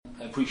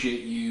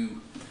appreciate you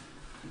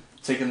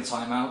taking the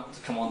time out to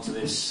come on to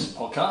this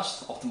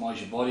podcast, Optimize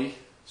Your Body.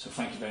 So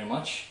thank you very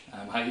much.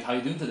 How are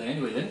you doing today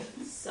anyway, Lynn?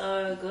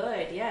 So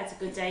good. Yeah, it's a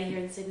good day here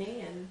in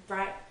Sydney and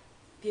bright,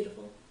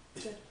 beautiful.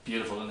 It's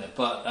beautiful, isn't it?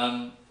 But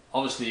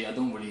obviously I've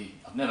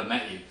never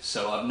met you,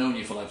 so I've known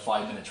you for like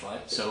 5 minutes,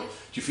 right? So do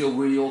you feel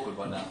really awkward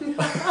right now? I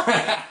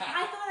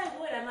thought I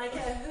would. I'm like,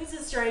 who's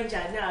a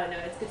stranger? No,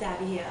 it's good to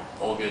have you here.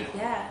 All good.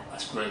 Yeah.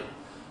 That's great.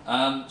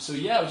 So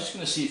yeah, I was just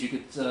going to see if you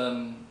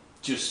could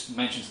just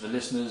mention to the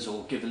listeners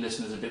or give the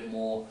listeners a bit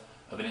more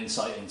of an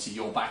insight into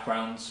your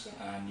background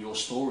and your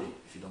story,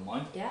 if you don't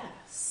mind. Yeah.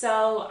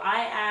 So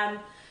I am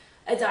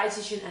a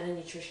dietitian and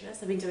a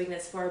nutritionist. I've been doing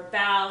this for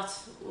about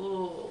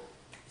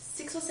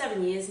 6 or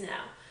 7 years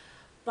now.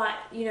 But,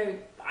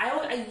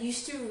 I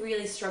used to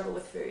really struggle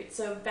with food.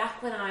 So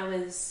back when I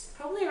was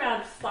probably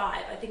around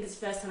 5, I think it's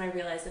the first time I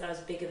realized that I was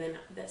bigger than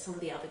some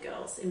of the other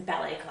girls in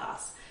ballet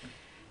class.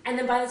 And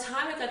then by the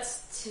time I got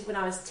to when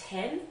I was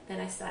 10, then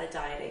I started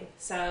dieting.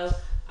 So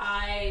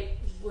I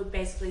would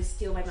basically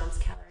steal my mum's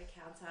calorie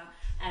counter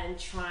and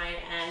try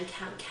and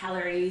count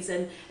calories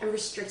and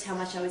restrict how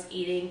much I was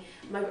eating.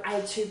 I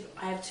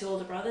have two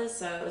older brothers,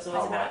 so it was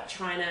always about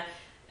trying to...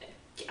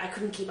 I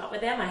couldn't keep up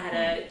with them. I had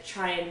to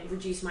try and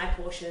reduce my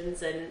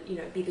portions and,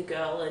 be the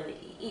girl and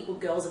eat what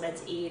girls are meant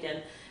to eat.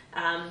 And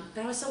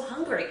but I was so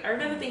hungry. I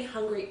remember being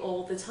hungry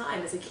all the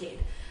time as a kid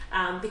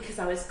because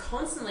I was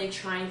constantly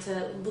trying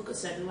to look a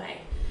certain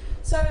way.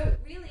 So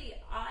really,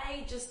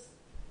 I just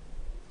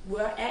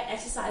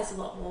exercised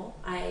a lot more.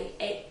 I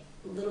ate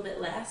a little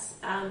bit less.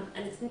 And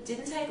it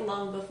didn't take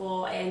long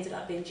before I ended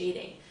up binge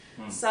eating.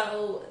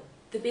 So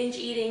the binge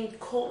eating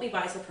caught me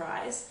by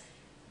surprise.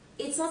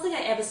 It's not something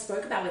I ever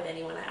spoke about with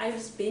anyone. I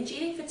was binge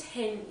eating for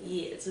 10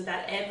 years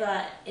without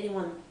ever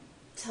anyone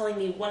telling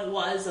me what it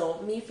was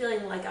or me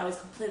feeling like I was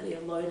completely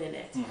alone in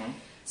it.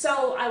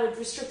 So I would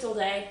restrict all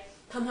day,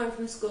 come home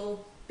from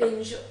school,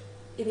 binge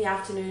in the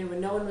afternoon when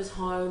no one was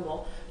home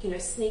or,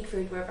 sneak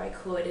food wherever I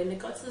could. And it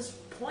got to this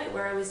point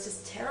where it was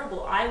just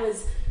terrible. I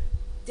was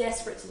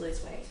desperate to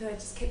lose weight and I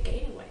just kept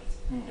gaining weight.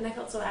 And I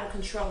felt so out of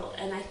control.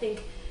 And I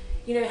think,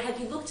 had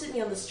you looked at me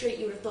on the street,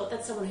 you would have thought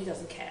that's someone who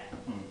doesn't care.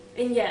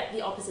 And yet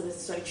the opposite was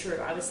so true.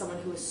 I was someone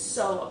who was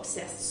so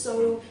obsessed,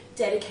 so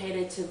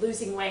dedicated to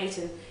losing weight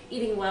and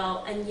eating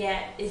well, and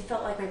yet it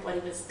felt like my body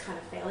was kind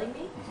of failing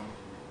me.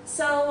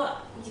 So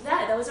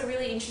that was a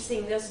really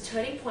interesting, there was a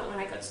turning point when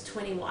I got to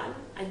 21.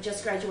 I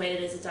just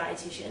graduated as a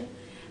dietitian.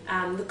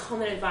 The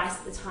common advice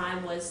at the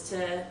time was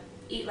to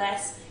eat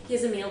less,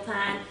 here's a meal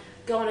plan,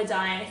 go on a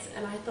diet,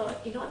 and I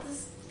thought, you know what,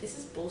 this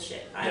is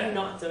bullshit. I'm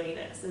not doing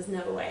this. There's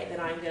no way that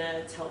I'm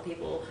going to tell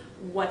people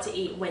what to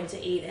eat, when to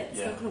eat it. It's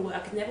not going to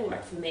work. It never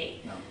worked for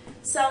me. No.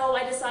 So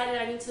I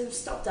decided I need to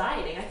stop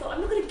dieting. I thought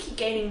I'm not going to keep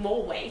gaining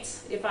more weight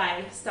if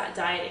I stop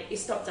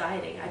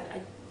dieting.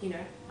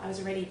 I was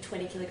already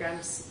 20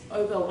 kilograms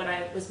over what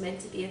I was meant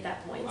to be at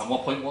that point. And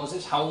what point was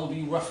this? How old are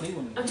you roughly?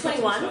 I'm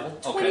 21.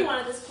 21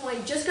 at this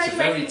point. Just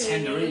graduated. It's a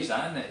very tender age,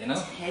 that, isn't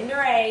it?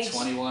 Tender age.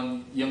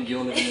 21, young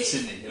girl living in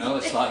Sydney.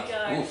 It's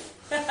like, oof.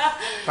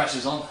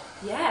 Pressure's on.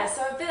 Yeah,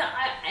 so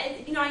I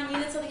knew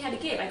that something had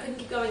to give. I couldn't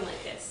keep going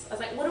like this. I was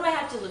like, what do I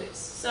have to lose?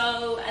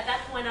 So at that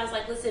point, I was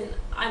like, listen,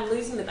 I'm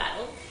losing the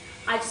battle.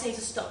 I just need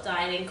to stop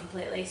dieting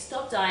completely.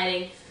 Stop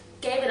dieting,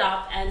 gave it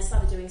up, and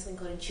started doing something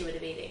called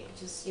intuitive eating,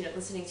 which is,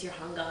 listening to your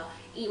hunger.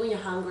 Eat when you're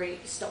hungry,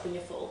 stop when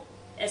you're full.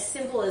 As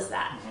simple as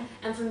that.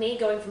 And for me,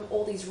 going from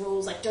all these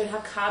rules, like don't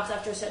have carbs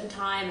after a certain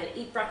time, and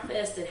eat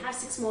breakfast, and have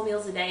 6 more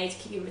meals a day to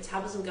keep your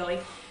metabolism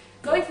going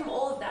from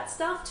all of that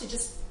stuff to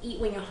just eat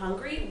when you're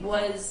hungry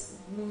was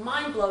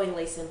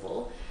mind-blowingly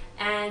simple,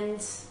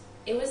 and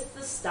it was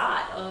the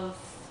start of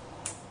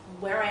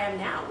where I am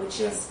now, which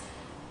is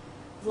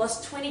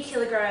lost 20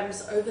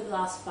 kilograms over the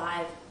last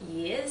 5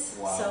 years.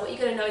 Wow. So what you're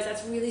going to know is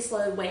that's really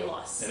slow weight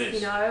loss. It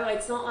is.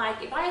 It's not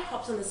like if I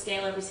hopped on the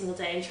scale every single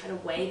day and tried to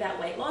weigh that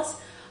weight loss,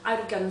 I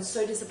would have gotten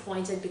so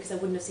disappointed because I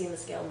wouldn't have seen the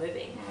scale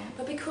moving.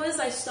 But because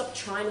I stopped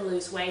trying to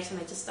lose weight and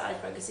I just started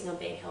focusing on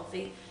being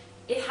healthy,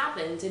 it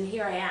happened, and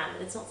here I am.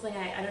 It's not something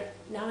I don't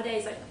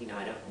nowadays. I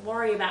don't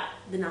worry about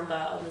the number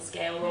on the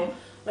scale or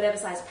whatever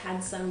size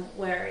pants I'm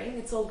wearing.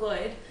 It's all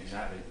good.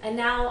 Exactly. And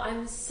now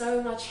I'm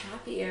so much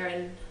happier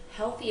and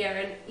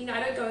healthier, and I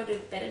don't go to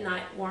bed at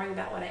night worrying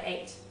about what I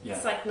ate.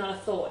 It's like not a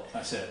thought.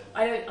 That's it.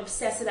 I don't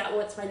obsess about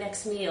what's my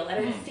next meal. I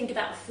don't think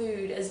about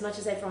food as much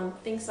as everyone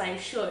thinks I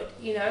should.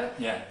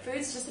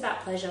 Food's just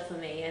about pleasure for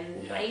me,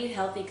 and I eat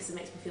healthy because it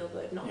makes me feel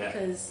good, not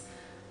because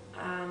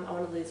I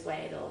want to lose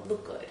weight or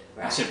look good.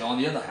 Right? That's it. But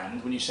on the other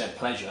hand, when you said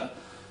pleasure,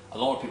 a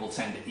lot of people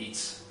tend to eat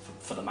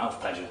for the mouth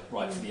pleasure,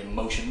 right? For the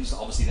emotions.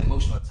 Obviously, the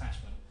emotional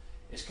attachment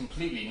is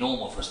completely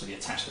normal for us to be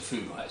attached to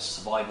food, right? It's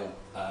a survival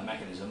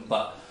mechanism.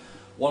 But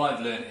what I've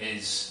learned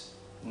is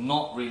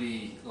not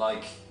really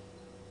like,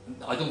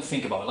 I don't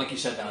think about it. Like you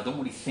said, Dan, I don't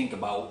really think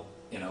about,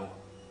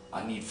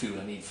 I need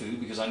food,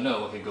 because I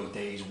know I could go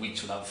days,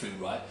 weeks without food,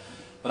 right?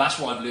 But that's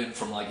what I've learned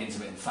from like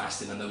intermittent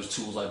fasting and those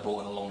tools I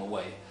brought in along the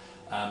way.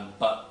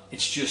 But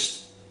it's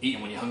just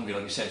eating when you're hungry,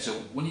 like you said. So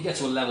when you get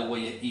to a level where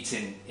you're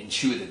eating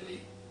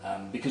intuitively,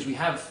 because we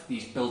have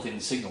these built-in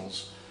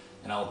signals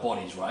in our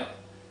bodies, right,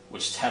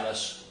 which tell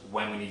us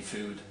when we need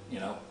food, you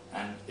know,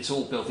 and it's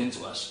all built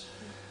into us.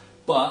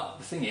 But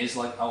the thing is,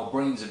 like, our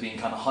brains are being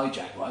kind of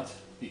hijacked, right?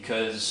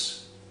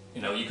 Because,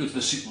 you know, you go to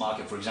the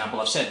supermarket, for example.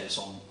 I've said this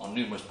on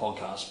numerous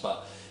podcasts,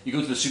 but you go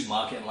to the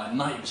supermarket and like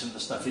 90% of the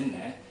stuff in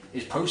there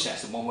is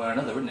processed in one way or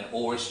another, isn't it?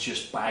 Or it's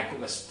just bad,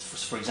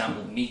 for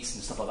example, meats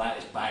and stuff like that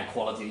is bad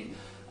quality,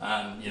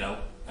 you know,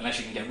 unless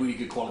you can get really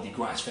good quality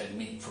grass-fed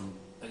meat from,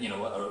 you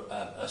know,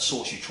 a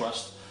source you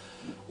trust.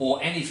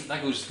 Or any,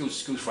 that goes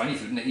for any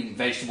food, and even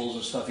vegetables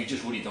and stuff, you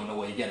just really don't know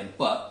where you're getting.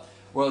 But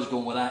where I was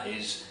going with that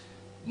is,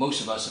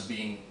 most of us have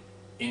been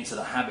into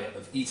the habit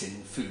of eating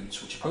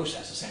foods which are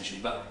processed,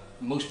 essentially, but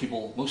most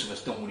of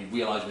us don't really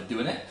realise we're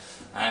doing it,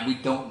 and we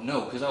don't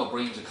know, because our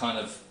brains are kind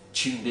of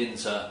tuned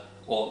into,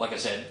 or like I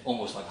said,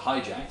 almost like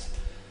hijacked.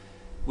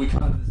 We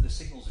kind of, the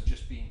signals are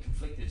just being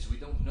conflicted, so we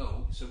don't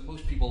know. So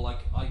most people, like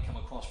I come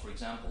across, for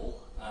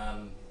example,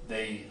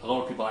 a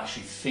lot of people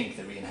actually think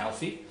they're eating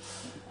healthy,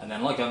 and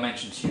then, like I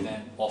mentioned to you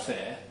then off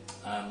air,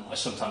 I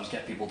sometimes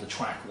get people to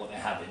track what they're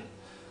having,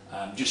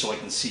 just so I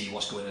can see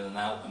what's going in and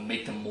out and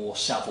make them more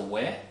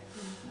self-aware.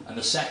 And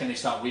the second they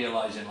start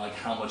realising like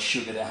how much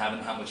sugar they're having,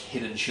 how much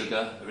hidden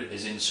sugar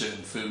is in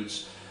certain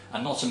foods,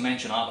 and not to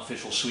mention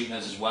artificial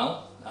sweeteners as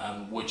well,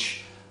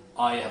 which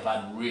I have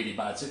had really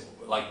bad.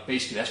 Like,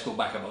 basically, let's go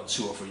back about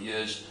 2 or 3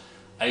 years.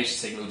 I used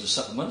to take loads of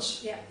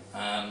supplements. Yeah.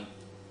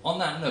 On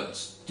that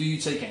note, do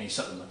you take any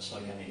supplements?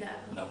 Like any?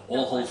 No.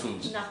 All whole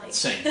foods. Nothing.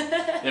 Same.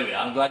 There we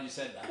are. I'm glad you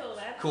said that. Cool,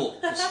 man.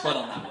 Cool. Spot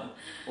on that one.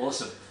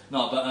 Awesome.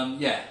 No,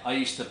 but yeah, I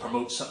used to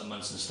promote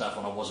supplements and stuff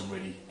when I wasn't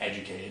really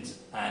educated,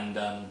 and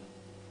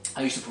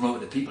I used to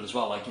promote it to people as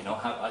well. Like, you know,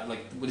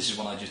 this is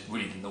when I just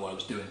really didn't know what I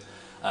was doing.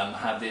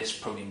 Have this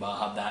protein bar,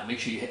 have that. Make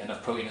sure you hit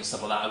enough protein and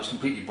stuff like that. I was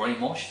completely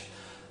brainwashed.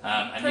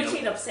 And, protein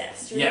you know,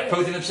 obsessed. Really. Yeah,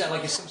 protein obsessed.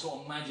 Like it's some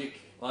sort of magic,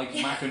 like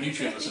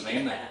macronutrient or something,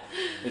 isn't it?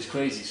 It's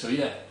crazy. So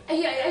yeah.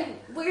 Yeah,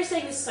 what you're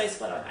saying is so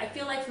spot on. I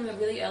feel like from a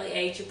really early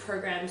age, you're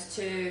programmed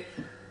to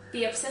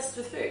be obsessed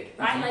with food,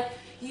 right? Mm-hmm. Like,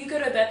 you go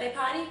to a birthday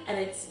party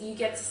and you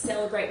get to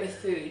celebrate with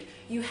food.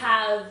 You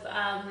have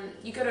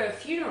you go to a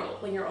funeral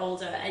when you're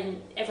older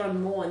and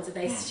everyone mourns and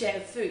they share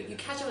food. You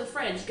catch up with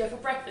friends. You go for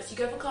breakfast. You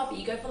go for coffee.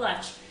 You go for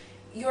lunch.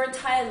 Your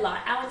entire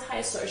life, our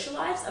entire social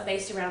lives are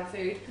based around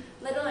food.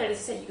 Let alone, as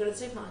I said, you go to the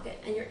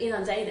supermarket and you're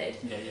inundated.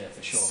 Yeah,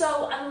 for sure.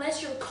 So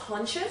unless you're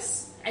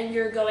conscious and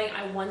you're going,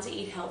 I want to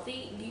eat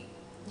healthy,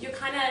 you're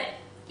kind of,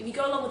 if you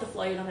go along with the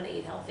flow, you're not going to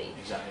eat healthy.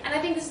 Exactly. And I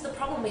think this is the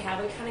problem we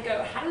have. We kind of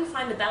go, how do we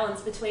find the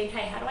balance between,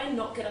 hey, how do I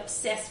not get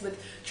obsessed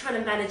with trying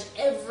to manage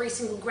every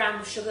single gram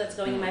of sugar that's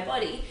going in my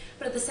body,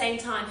 but at the same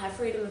time have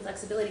freedom and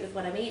flexibility with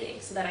what I'm eating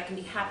so that I can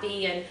be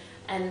happy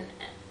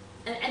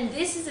and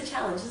this is a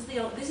challenge.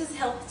 This is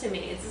health to me.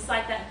 It's just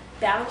like that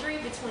boundary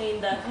between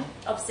the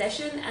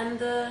obsession and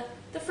the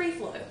free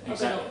flow of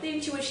it all. The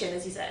intuition,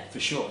 as you said. For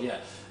sure,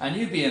 yeah. And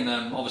you being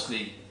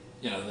obviously,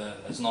 you know,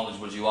 as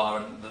knowledgeable as you are,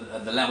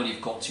 and the level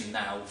you've got to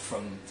now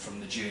from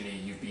the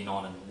journey you've been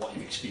on and what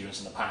you've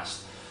experienced in the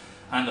past,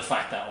 and the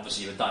fact that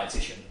obviously you're a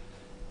dietitian.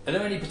 Are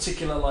there any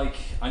particular, like,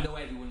 I know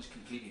everyone's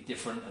completely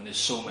different and there's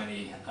so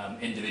many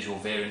individual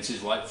variances,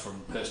 right, from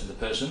person to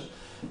person,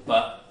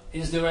 but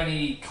is there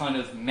any kind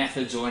of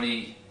methods or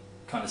any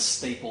kind of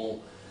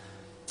staple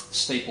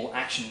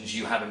actions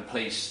you have in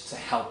place to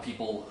help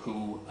people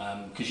who,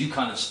 because you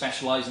kind of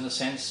specialise in a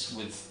sense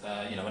with,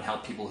 you know, and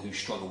help people who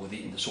struggle with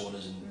eating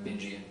disorders and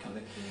binge eating kind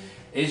of thing.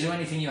 Is there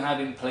anything you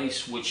have in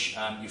place which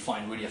you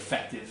find really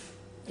effective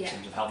in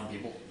terms of helping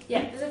people?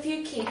 Yeah, there's a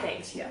few key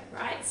things here,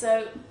 right?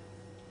 So,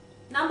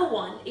 number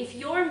one, if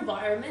your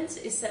environment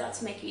is set up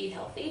to make you eat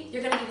healthy,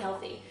 you're going to eat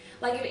healthy.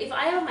 Like, if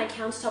I have my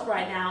countertop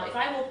right now, if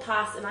I walk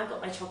past and I've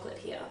got my chocolate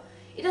here,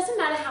 it doesn't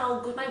matter how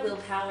good my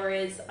willpower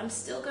is, I'm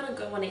still going to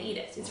go want to eat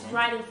it. It's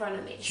right in front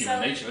of me.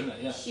 Human nature, isn't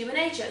it? Yeah. Human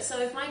nature. So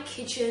if my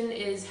kitchen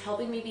is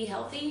helping me be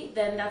healthy,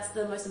 then that's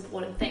the most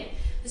important thing.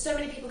 There's so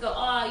many people go,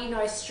 oh, you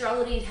know, I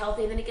struggle to eat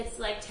healthy, and then it gets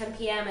to like 10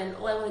 p.m. and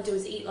all I want to do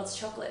is eat lots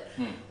of chocolate.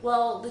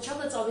 Well, the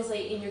chocolate's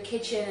obviously in your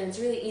kitchen and it's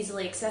really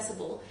easily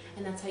accessible,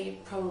 and that's how you're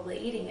probably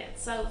eating it.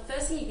 So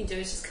first thing you can do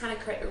is just kind of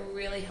create a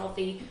really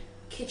healthy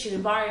kitchen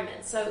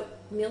environment. So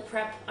meal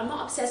prep, I'm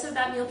not obsessive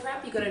about meal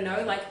prep, you got to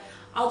know, like,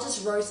 I'll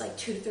just roast like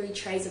 2 to 3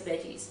 trays of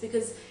veggies,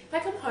 because if I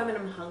come home and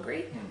I'm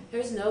hungry,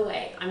 there's no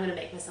way I'm going to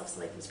make myself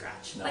something from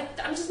scratch. No. Like,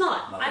 I'm just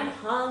not. I'm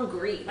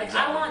hungry. Like,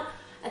 exactly.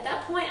 At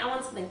that point, I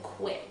want something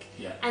quick.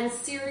 Yeah. And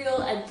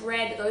cereal and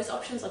bread, those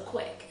options are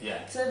quick.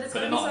 Yeah. So but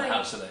they're not in the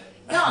house, are they?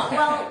 No,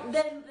 well,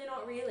 then they're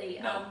not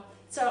really. No.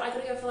 So I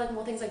got to go for like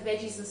more things like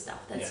veggies and stuff.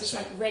 That's just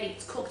like ready,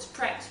 it's cooked,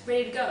 prepped,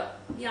 ready to go.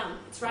 Yum,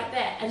 it's right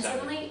there. And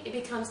suddenly it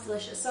becomes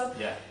delicious. So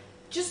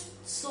just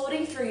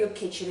sorting through your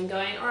kitchen and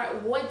going, all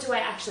right, what do I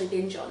actually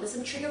binge on? There's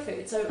some trigger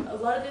food. So a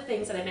lot of the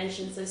things that I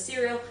mentioned, so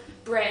cereal,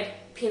 bread,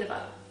 peanut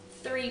butter.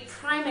 3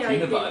 primary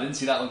peanut butter, I didn't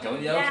see that one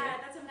coming. Yeah,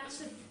 that's a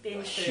massive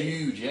binge food.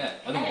 Huge, yeah.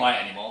 I don't buy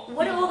it anymore.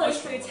 What all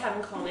those foods have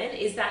in common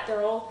is that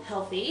they're all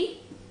healthy.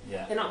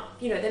 Yeah. They're not,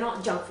 they're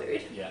not junk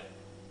food. Yeah.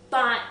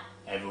 But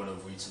Everyone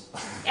overeats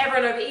them.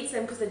 Everyone overeats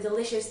them because they're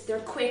delicious, they're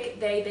quick,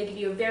 they give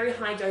you a very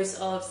high dose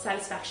of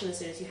satisfaction as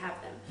soon as you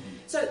have them.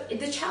 So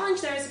the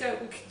challenge there is to go,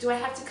 do I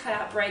have to cut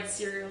out bread,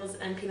 cereals,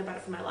 and peanut butter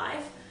from my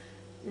life?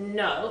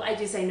 No, I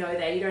do say no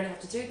there, you don't have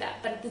to do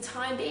that. But at the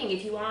time being,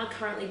 if you are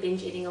currently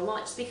binge eating a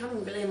lot, just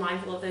become really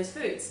mindful of those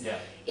foods. Yeah.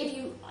 If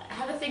you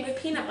have a thing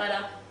with peanut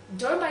butter,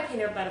 don't buy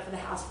peanut butter for the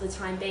house for the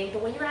time being,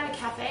 but when you're at a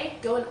cafe,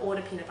 go and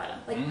order peanut butter.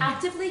 Like,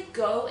 actively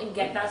go and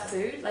get that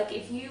food. Like,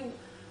 if you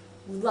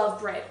love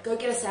bread, go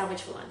get a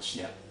sandwich for lunch,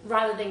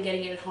 rather than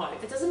getting it at home.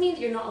 It doesn't mean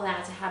that you're not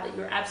allowed to have it.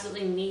 You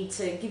absolutely need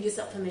to give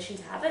yourself permission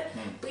to have it,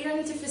 but you don't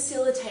need to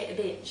facilitate a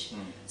binge.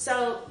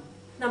 So,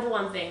 number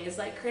one thing is,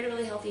 like, create a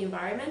really healthy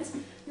environment.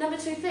 Number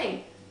two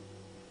thing,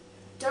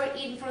 don't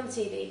eat in front of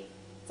the TV.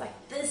 It's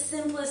like the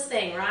simplest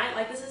thing, right?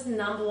 Like, this is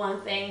number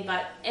one thing,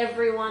 but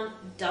everyone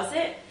does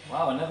it.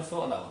 Wow, I never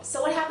thought of that one.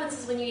 So what happens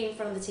is when you eat in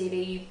front of the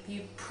TV,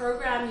 you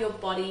program your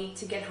body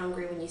to get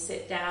hungry when you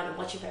sit down and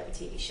watch your favorite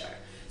TV show.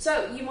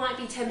 So you might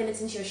be 10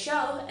 minutes into your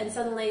show and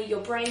suddenly your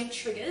brain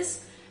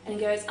triggers and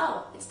goes,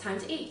 oh, it's time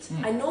to eat.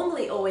 I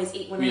normally always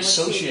eat when I watch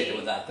TV. We associate it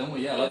with that, don't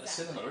we? Yeah, like the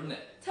cinema, isn't it?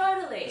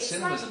 Totally. The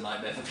cinema's a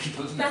nightmare for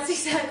people, isn't it? That's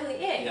exactly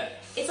it. Yeah.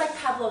 It's like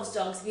Pavlov's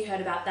dogs. Have you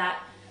heard about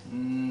that?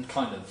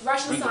 Kind of.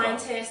 Russian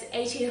scientist,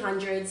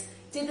 1800s,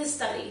 did this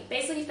study.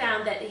 Basically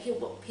found that he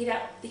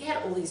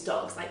had all these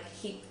dogs, like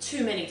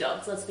too many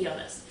dogs, let's be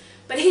honest.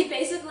 But he'd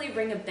basically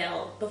ring a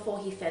bell before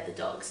he fed the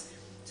dogs.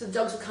 So the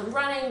dogs would come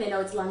running, they know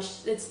it's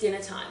lunch, it's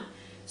dinner time.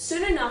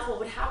 Soon enough, what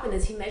would happen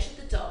is he measured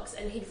the dogs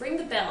and he'd ring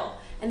the bell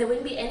and there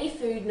wouldn't be any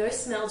food, no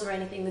smells or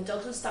anything. The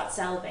dogs would start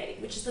salivating,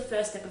 which is the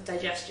first step of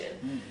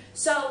digestion.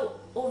 So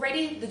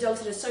already the dogs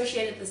had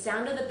associated the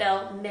sound of the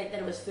bell meant that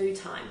it was food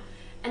time.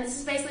 And this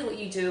is basically what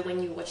you do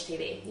when you watch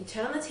TV. You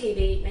turn on the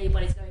TV, now your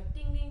body's going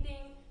ding, ding, ding,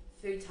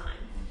 food time.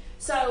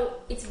 So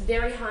it's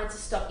very hard to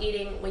stop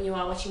eating when you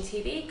are watching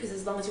TV, because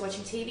as long as you're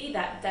watching TV,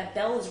 that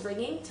bell is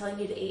ringing, telling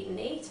you to eat and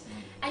eat.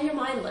 And you're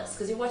mindless,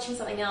 because you're watching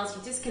something else,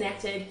 you're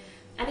disconnected,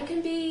 and it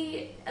can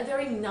be a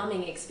very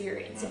numbing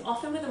experience. And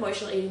often with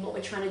emotional eating, what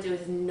we're trying to do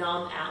is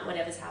numb out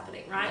whatever's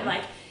happening, right?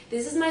 Like,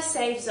 this is my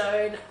safe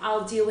zone,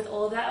 I'll deal with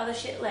all of that other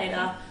shit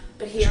later,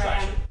 but here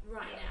I am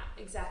right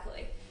now.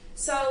 Exactly.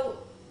 So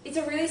it's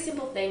a really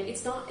simple thing.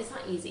 It's not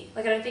easy.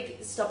 Like, I don't think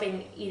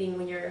stopping eating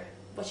when you're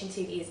watching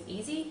TV is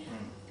easy,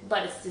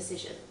 but it's a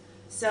decision.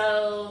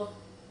 So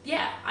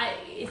yeah,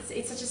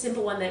 it's such a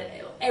simple one that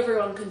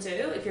everyone can do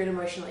if you're an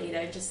emotional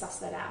eater. Just suss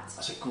that out.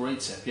 That's a great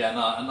tip. Yeah,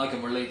 no, and I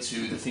can relate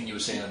to the thing you were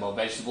saying about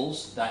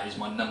vegetables. That is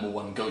my number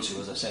one go-to,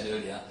 as I said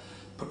earlier.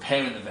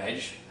 Preparing the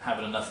veg,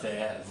 having enough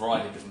there, a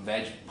variety of different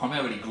veg,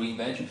 primarily green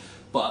veg,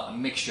 but a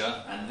mixture,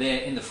 and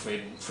they're in the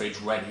fridge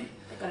ready.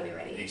 Got to be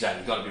ready.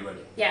 Exactly, got to be ready.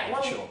 Yeah,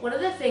 one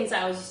of the things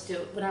I used to do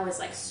when I was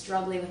like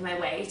struggling with my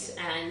weight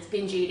and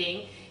binge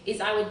eating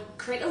is I would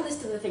create a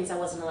list of the things I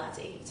wasn't allowed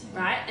to eat,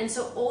 right? And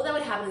so all that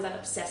would happen is I'd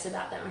obsess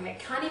about them. Okay,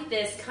 can't eat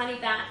this, can't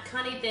eat that,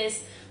 can't eat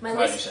this. My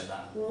list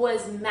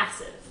was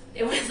massive.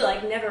 It was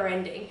like never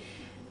ending.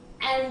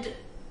 And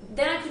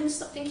then I couldn't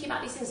stop thinking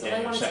about these things that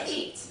I wanted to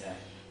eat. Yeah.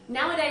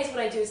 Nowadays, what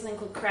I do is something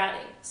called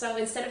crowding. So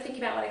instead of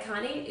thinking about what I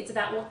can't eat, it's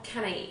about what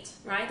can I eat,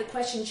 right? The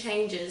question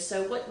changes.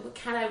 So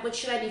what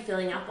should I be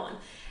filling up on?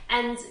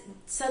 And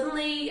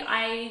suddenly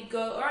I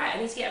go, all right,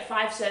 I need to get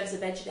 5 serves of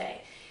veg a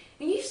day.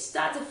 When you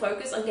start to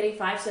focus on getting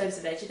 5 serves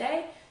of veg a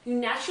day, you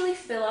naturally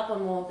fill up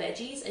on more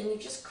veggies and you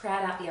just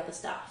crowd out the other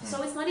stuff.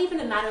 So it's not even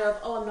a matter of,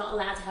 oh, I'm not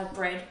allowed to have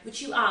bread,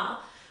 which you are,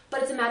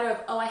 but it's a matter of,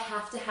 oh, I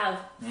have to have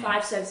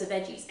 5 serves of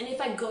veggies. And if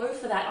I go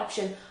for that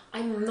option,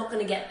 I'm not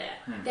going to get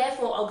there.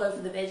 Therefore, I'll go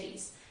for the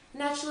veggies.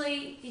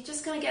 Naturally, you're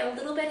just going to get a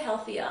little bit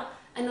healthier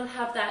and not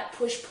have that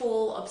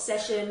push-pull,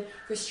 obsession,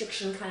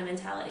 restriction kind of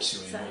mentality.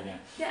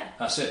 Yeah.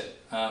 That's it.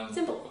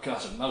 Simple. Okay,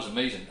 that was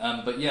amazing.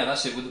 But yeah,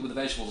 that's it. With the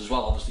vegetables as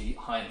well, obviously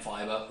high in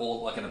fibre,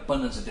 or like an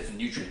abundance of different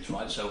nutrients,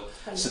 right? So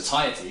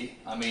satiety,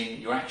 I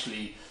mean, you're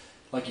actually,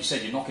 like you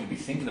said, you're not going to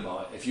be thinking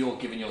about it. If you're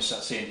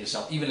saying to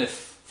yourself, even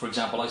if, for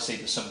example, I say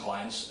to some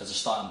clients as a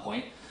starting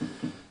point,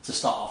 to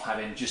start off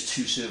having just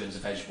 2 servings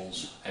of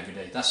vegetables every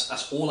day.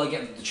 That's all I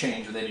get them to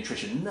change with their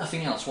nutrition.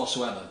 Nothing else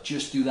whatsoever.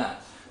 Just do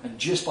that. And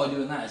just by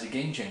doing that is a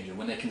game changer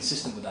when they're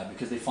consistent with that,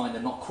 because they find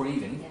they're not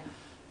craving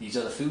these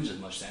other foods as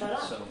much then.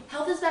 So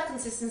health is about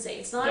consistency.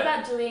 It's not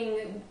about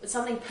doing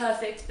something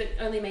perfect but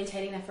only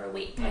maintaining that for a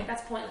week. Like,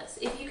 that's pointless.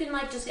 If you can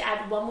just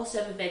add 1 more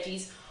serve of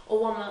veggies or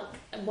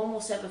one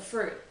more serve of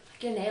fruit,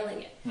 you're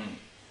nailing it.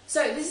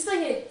 So this is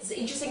something that's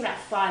interesting about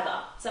fibre.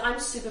 So I'm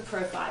super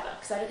pro fibre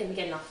because I don't think we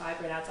get enough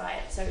fibre in our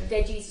diet. So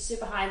veggies are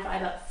super high in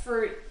fibre.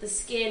 Fruit, the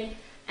skin,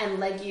 and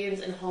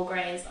legumes and whole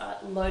grains are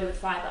loaded with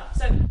fibre.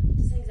 So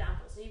just an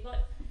example. So you've got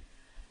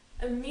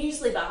a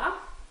muesli bar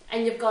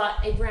and you've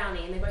got a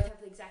brownie, and they both have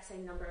the exact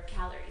same number of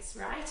calories,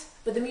 right?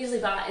 But the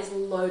muesli bar is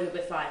loaded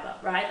with fibre,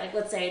 right? Like,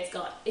 let's say it's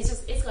got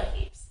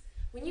heaps.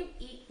 When you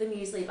eat the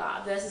muesli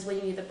bar versus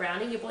when you eat the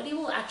brownie, your body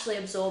will actually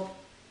absorb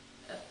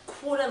a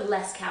quarter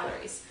less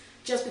calories.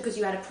 just because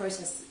you had to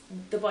process,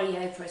 the body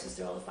had to process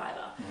through all the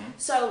fiber.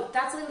 So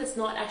that's something that's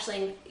not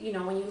actually, you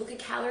know, when you look at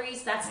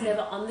calories, that's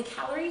never on the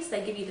calories.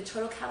 They give you the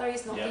total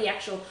calories, not the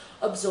actual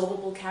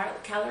absorbable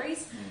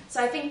calories.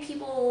 So I think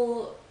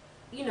people,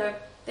 you know,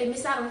 they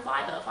miss out on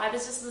fiber. Fiber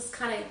is just this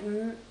kind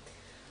of,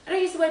 I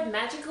don't use the word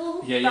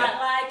magical, but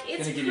like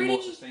it's going to give you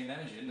more sustained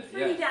energy, isn't it?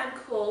 Pretty damn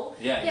cool.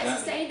 Yeah, exactly.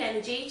 Sustained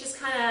energy, just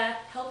kind of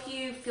help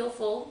you feel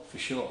full. For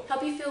sure.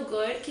 Help you feel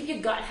good, keep your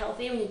gut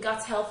healthy. When your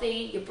gut's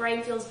healthy, your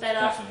brain feels better,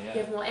 Definitely, yeah. You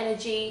have more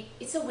energy.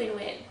 It's a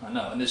win-win. I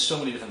know, and there's so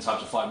many different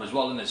types of fibre as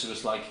well, isn't there? So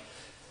it's like,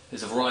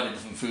 there's a variety of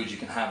different foods you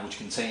can have which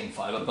contain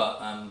fibre, but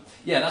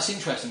yeah, that's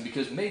interesting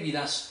because maybe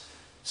that's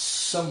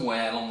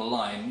somewhere along the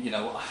line, you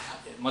know,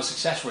 my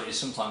success rate is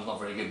sometimes not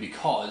very good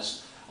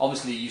because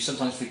obviously you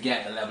sometimes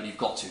forget the level you've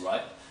got to,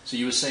 right? So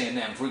you were saying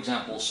then, for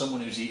example,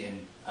 someone who's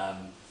eating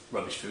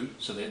rubbish food,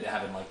 so they're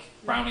having like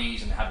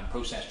brownies and they're having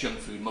processed junk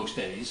food most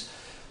days,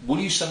 will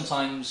you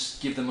sometimes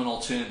give them an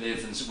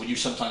alternative and will you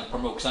sometimes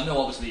promote? Because I know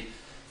obviously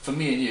for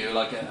me and you,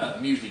 like a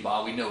muesli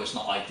bar, we know it's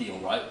not ideal,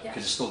 right?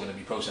 Because it's still going to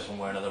be processed one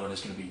way or another and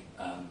there's going to be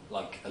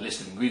like a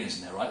list of ingredients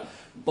in there, right?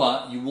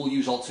 But you will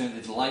use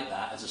alternatives like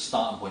that as a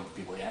starting point for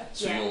people, yeah?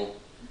 So you'll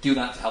do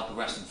that to help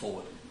progress them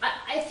forward.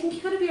 I think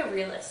you've got to be a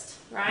realist,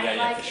 right? Yeah,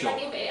 like, for sure.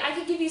 Like if I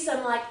could give you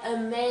some like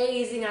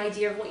amazing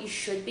idea of what you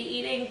should be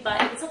eating,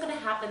 but if it's not going to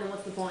happen, then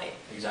what's the point?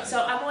 Exactly.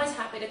 So I'm always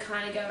happy to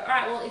kind of go, all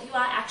right, well, if you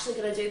are actually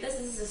going to do this,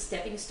 this is a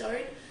stepping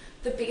stone.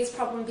 The biggest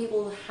problem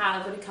people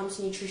have when it comes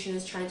to nutrition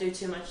is trying to do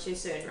too much too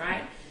soon,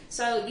 right?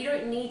 So you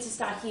don't need to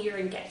start here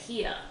and get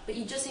here, but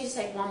you just need to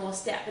take one more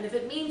step. And if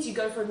it means you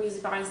go for a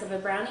muesli bar instead of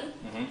a brownie,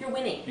 you're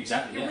winning.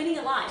 Exactly. You're winning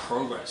at life.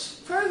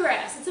 Progress.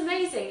 It's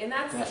amazing, and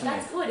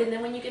that's good. And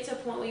then when you get to a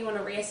point where you want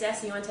to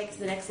reassess and you want to take it to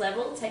the next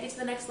level, take it to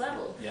the next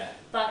level. Yeah.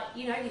 But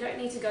you know, you don't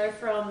need to go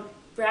from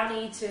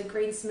brownie to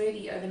green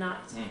smoothie overnight.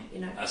 You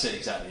know. That's it,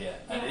 exactly. Yeah.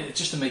 And it's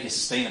just to make it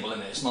sustainable,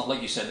 isn't it? It's not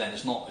like you said then.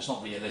 It's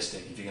not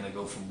realistic if you're going to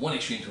go from one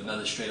extreme to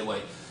another straight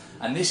away.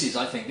 And this is,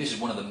 I think,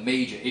 one of the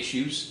major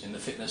issues in the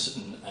fitness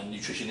and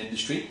nutrition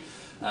industry.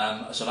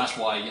 So that's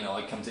why, you know,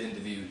 I come to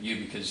interview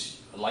you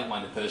because a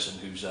like-minded person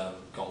who's got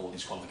all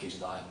these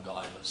qualifications that I haven't got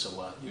either.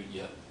 So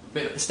you're a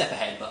bit of a step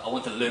ahead, but I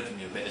want to learn from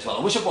you a bit as well.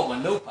 I wish I brought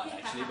my notepad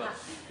actually, but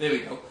there we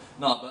go.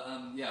 No, but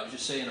yeah, I was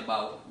just saying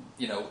about,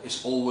 you know,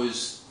 it's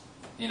always,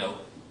 you know,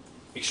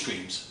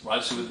 extremes,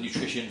 right? So with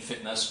nutrition,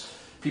 fitness,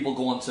 people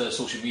go onto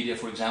social media,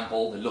 for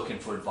example, they're looking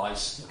for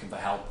advice, looking for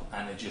help,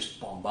 and they're just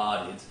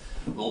bombarded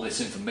with all this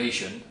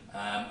information,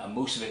 and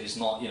most of it is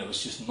not, you know,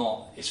 it's just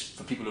not, it's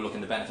for people who are looking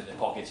to benefit their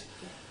pockets.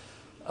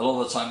 A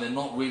lot of the time they're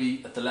not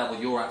really at the level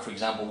you're at, for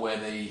example, where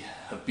they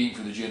have been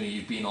through the journey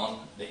you've been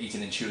on, they're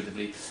eating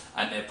intuitively,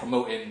 and they're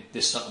promoting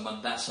this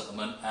supplement, that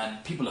supplement,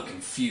 and people are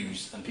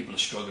confused, and people are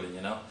struggling,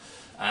 you know.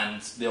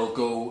 And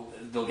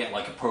they'll get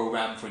like a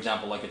program, for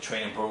example, like a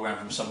training program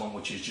from someone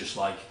which is just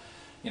like,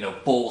 you know,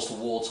 balls to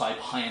wall type,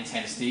 high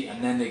intensity,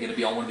 and then they're going to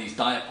be on one of these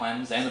diet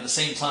plans then at the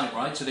same time,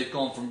 right? So they've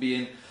gone from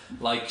being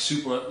like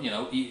super, you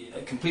know,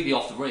 completely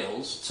off the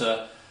rails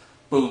to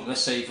boom.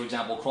 Let's say, for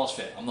example,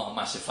 CrossFit. I'm not a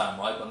massive fan,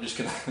 right? But I'm just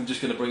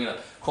gonna bring it up.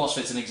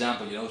 CrossFit's an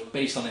example. You know, it's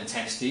based on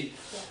intensity.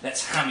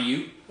 Let's hammer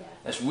you.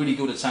 Let's really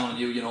go to town on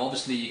you. You know,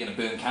 obviously you're going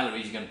to burn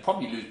calories. You're going to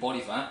probably lose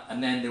body fat,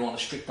 and then they're on a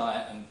strict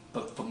diet.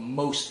 But for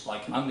most,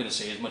 like I'm going to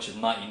say, as much as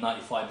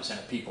 90-95%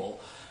 of people,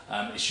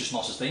 it's just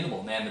not sustainable,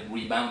 and they end up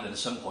rebounding at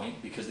some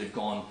point because they've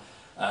gone,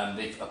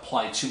 they've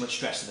applied too much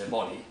stress to their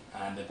body,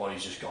 and their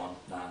body's just gone,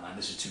 nah, man,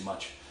 this is too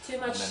much. Too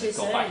much. And then they've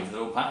gone back into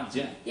their old patterns,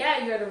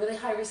 Yeah, you're at a really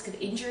high risk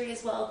of injury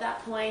as well at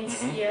that point,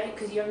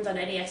 because you haven't done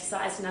any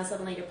exercise, and now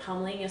suddenly you're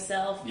pummeling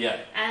yourself. Yeah.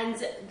 And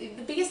the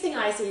biggest thing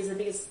I see is the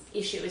biggest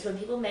issue is when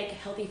people make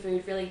healthy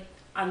food really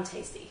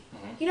untasty.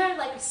 You know,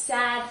 like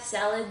sad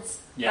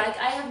salads. Yeah. Like,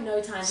 I have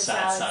no time for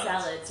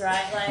salads,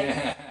 right?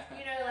 Like,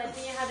 you know, like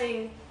when you're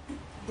having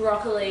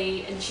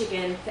broccoli and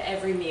chicken for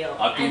every meal.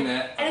 I've been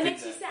there. And it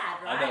makes you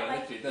sad, right? I know, it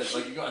literally does.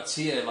 Like, you've got a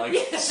tear, like,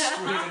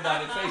 streaming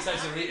down your face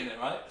as you're eating it,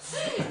 right?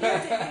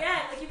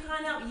 Yeah, like you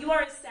can't help. You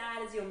are as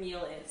sad as your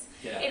meal is.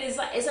 Yeah. It is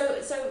like,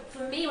 so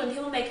for me, when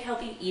people make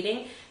healthy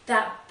eating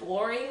that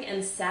boring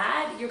and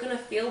sad, you're going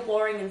to feel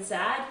boring and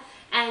sad,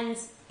 and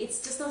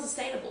it's just not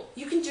sustainable.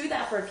 You can do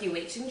that for a few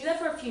weeks. You can do that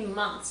for a few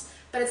months.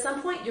 But at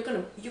some point, you're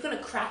gonna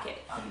crack it.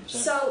 100%.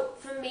 So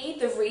for me,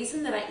 the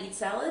reason that I eat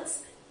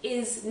salads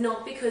is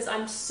not because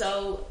I'm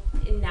so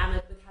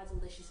enamored with how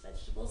delicious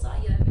vegetables are.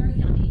 Yeah, they're very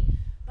yummy.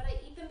 But I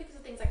eat them because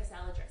of things like a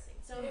salad dressing.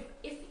 So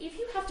if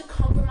you have to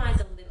compromise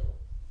a little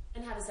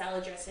and have a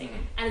salad dressing,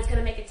 and it's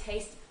gonna make it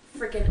taste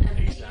freaking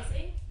amazing,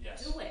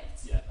 do it.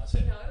 Yeah, that's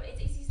it. You know,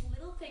 it's these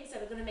little things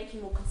that are gonna make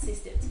you more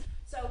consistent.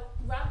 So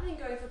rather than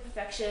going for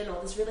perfection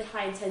or this really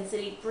high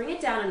intensity, bring it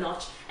down a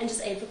notch and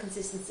just aim for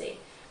consistency.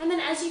 And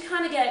then as you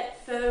kind of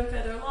get further and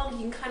further along,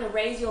 you can kind of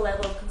raise your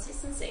level of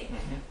consistency.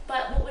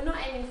 But what we're not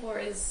aiming for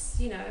is,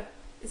 you know,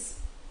 if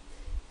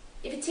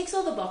it ticks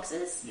all the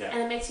boxes and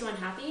it makes you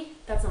unhappy,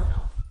 that's not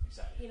health.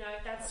 Exactly. You know,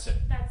 that's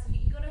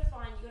you got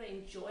to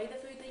enjoy the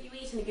food that you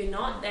eat, and if you're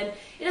not, then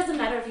it doesn't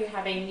matter if you're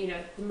having, you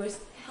know, the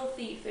most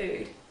healthy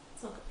food.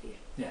 It's not good for you.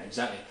 Yeah,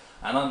 exactly.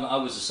 And I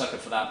was a sucker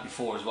for that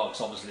before as well,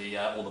 because obviously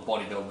all the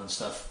bodybuilding and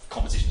stuff,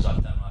 competitions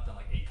I've done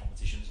like 8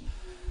 competitions.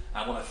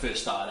 And when I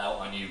first started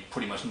out, I knew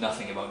pretty much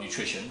nothing about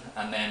nutrition.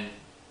 And then,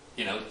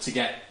 you know, to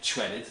get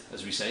shredded,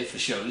 as we say, for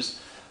shows,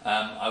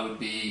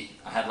 I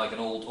had like an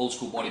old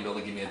school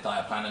bodybuilder give me a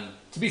diet plan. And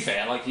to be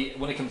fair, like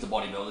when it comes to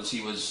bodybuilders,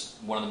 he was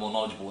one of the more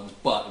knowledgeable ones,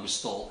 but it was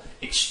still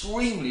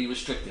extremely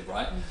restrictive,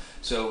 right?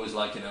 So it was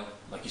like, you know,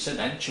 like you said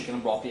then, chicken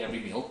and broccoli every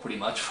meal, pretty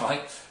much,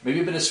 right?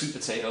 Maybe a bit of sweet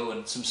potato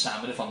and some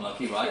salmon if I'm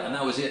lucky, right? And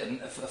that was it.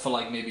 And for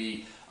like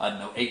maybe, I don't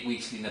know, 8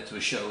 weeks leading up to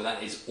a show,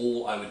 that is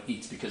all I would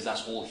eat, because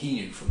that's all he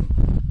knew from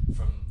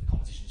the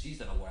competitions he's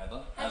done or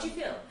wherever. How'd you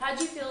feel? How'd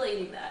you feel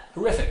eating that?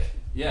 Horrific.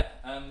 Yeah,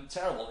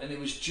 terrible. And it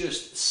was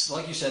just,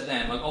 like you said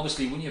then, like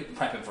obviously when you're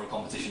prepping for a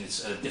competition,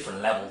 it's at a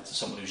different level to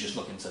someone who's just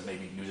looking to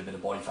maybe lose a bit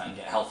of body fat and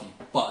get healthy.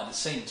 But at the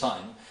same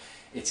time,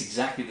 it's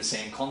exactly the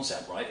same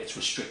concept, right? It's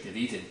restricted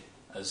eating,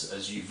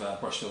 as you've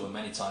brushed over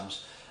many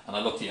times. And I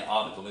looked at your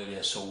article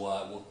earlier, so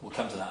we'll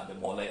come to that a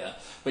bit more later.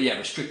 But yeah,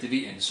 restrictive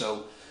eating.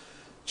 So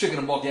chicken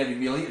and broccoli every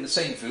meal, eating the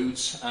same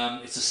foods.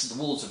 The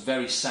world's a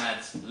very sad,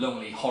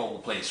 lonely, horrible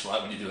place,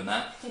 right, when you're doing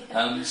that.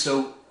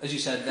 So, as you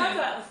said you then... can't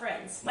go out with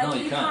friends. Like, no,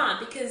 you can't,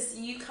 because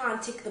you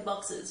can't tick the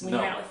boxes when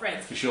you're out with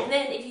friends. For sure. And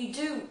then if you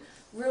do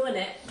ruin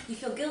it, you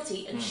feel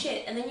guilty and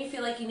shit, and then you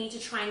feel like you need to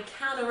try and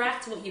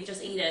counteract what you've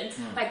just eaten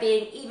by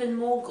being even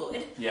more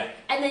good. Yeah.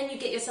 And then you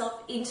get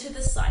yourself into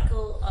the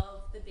cycle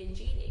of the binge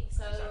eating.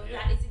 So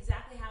that is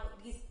exactly how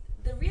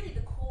really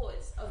the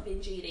cause of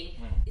binge eating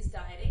is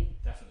dieting.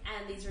 Definitely.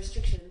 And these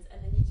restrictions,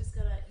 and then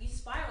you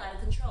spiral out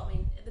of control. I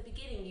mean, at the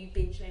beginning you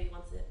binge maybe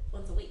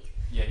once a week.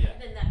 Yeah.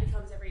 And then that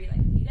becomes every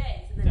few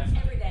days, and then it's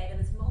every day, then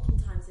it's multiple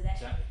times a day.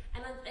 Exactly.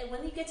 And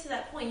when you get to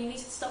that point, you need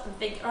to stop and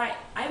think, all right,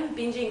 I'm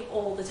binging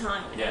all the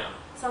time now.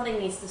 Something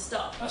needs to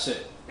stop. That's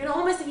it. And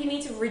almost if you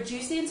need to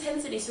reduce the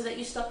intensity so that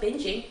you stop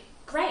binging,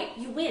 great,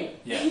 you win.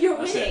 Yeah, You're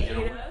that's winning, it.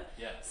 you know?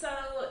 Yeah. So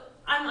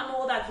I'm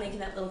all about making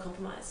that little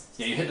compromise.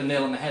 Yeah, you hit the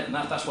nail on the head, and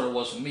that's what it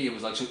was for me. It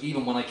was like, so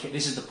even when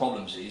this is the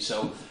problem, see,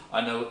 so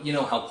I know, you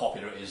know how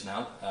popular it is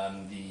now,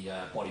 the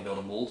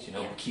bodybuilding world, you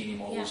know, bikini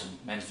models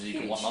and men's physique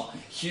and whatnot.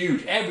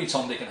 Huge. Every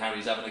Tom, Dick and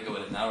Harry's having a go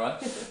at it now,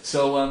 right?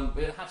 So,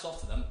 hats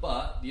off to them,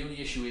 but the only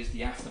issue is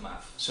the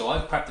aftermath. So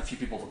I've prepped a few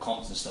people for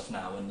comps and stuff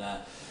now, and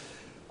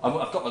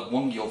I've got like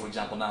one girl, for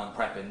example, now I'm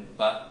prepping,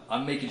 but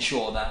I'm making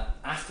sure that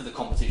after the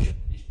competition,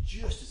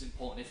 just as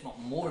important, if not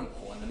more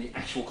important, than the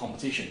actual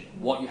competition,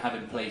 what you have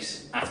in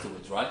place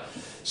afterwards, right?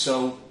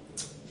 So,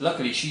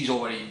 luckily, she's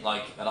already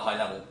like at a high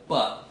level,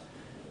 but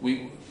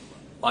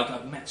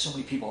I've met so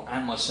many people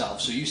and myself.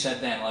 So you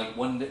said then, like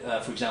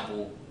for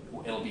example,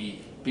 it'll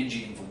be binge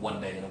eating for 1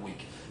 day in a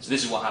week. So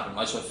this is what happened,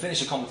 right? So I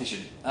finished a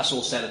competition. That's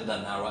all said and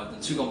done now, right? I've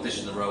done 2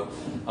 competitions in a row.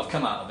 I've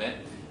come out of it,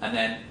 and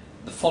then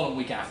the following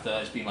week after,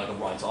 it's been like a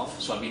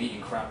write-off. So I've been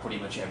eating crap pretty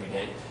much every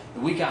day. The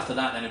week after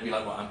that, then it'd be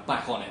like, right, I'm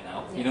back on it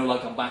now. You know,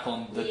 like I'm back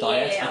on the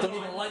diet. I don't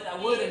even like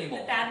that word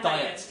anymore.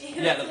 Diet.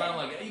 Yeah, the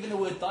bandwagon. Even the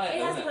word diet.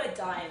 It has the word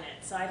die in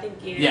it, so I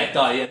think you... Yeah,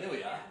 diet. Yeah, there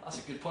we are. That's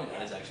a good point,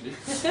 that is, actually.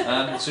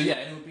 So yeah,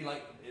 and it would be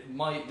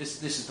like,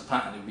 this is the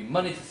pattern. It would be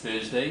Monday to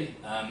Thursday,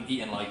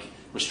 eating like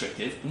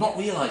restrictive, not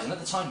realising at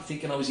the time,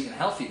 thinking I was eating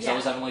healthy, because I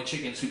was having like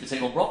chicken, sweet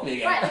potato and broccoli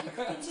again. Right, like you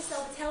think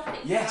yourself it's healthy.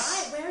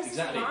 Yes, right? Where is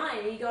exactly. this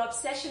line? You go,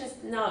 obsession is,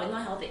 no,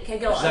 not healthy. Okay,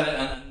 go on.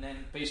 And then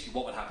basically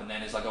what would happen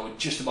then is like I would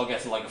just about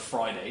get to like a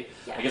Friday,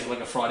 I get to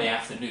like a Friday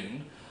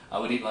afternoon, I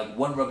would eat like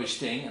one rubbish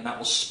thing, and that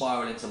will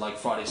spiral into like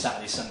Friday,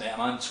 Saturday, Sunday,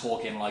 and I'm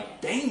talking like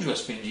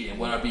dangerous binge eating,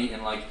 where I'd be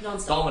eating like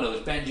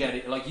Domino's, Ben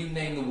Jerry, like you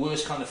name the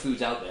worst kind of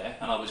foods out there,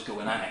 and I was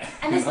going at it.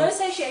 And there's no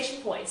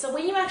satiation point. So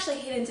when you actually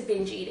hit into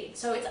binge eating,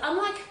 so it's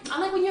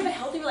unlike when you have a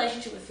healthy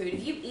relationship with food.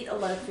 If you eat a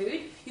lot of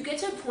food, you get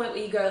to a point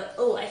where you go,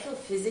 oh, I feel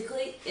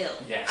physically ill.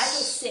 Yes. I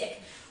feel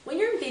sick. When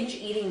you're in binge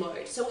eating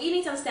mode, so what you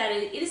need to understand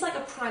is it is like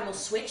a primal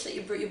switch that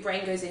your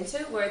brain goes into,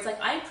 where it's like,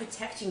 I'm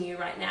protecting you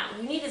right now.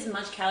 You need as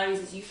much calories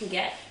as you can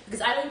get,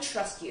 because I don't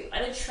trust you. I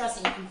don't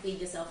trust that you can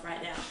feed yourself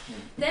right now.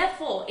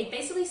 Therefore, it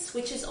basically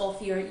switches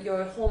off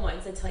your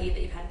hormones that tell you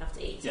that you've had enough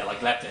to eat. Yeah,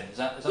 like leptin. Is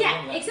that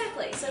yeah,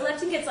 exactly. So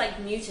leptin gets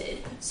like muted,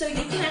 so you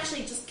can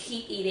actually just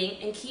keep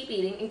eating and keep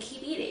eating and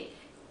keep eating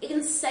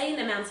insane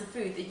amounts of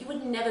food that you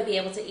would never be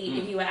able to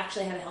eat if you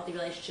actually had a healthy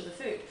relationship with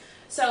food.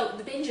 So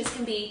the binges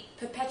can be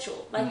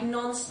perpetual, like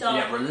non-stop.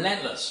 Yeah,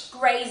 relentless.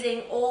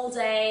 Grazing all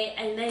day,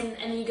 and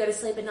then you go to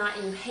sleep at night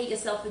and you hate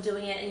yourself for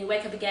doing it, and you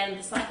wake up again,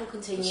 the cycle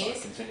continues. The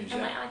cycle continues,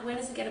 and like, when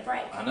does it get a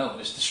break? I know,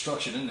 it's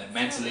destruction, isn't it?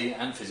 Mentally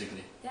and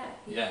physically.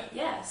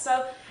 Yeah.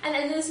 So,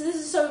 and this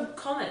is so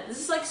common. This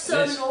is like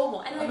so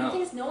normal. And the thing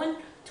is, no one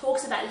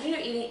talks about it. You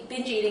know,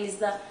 binge eating is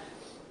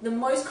the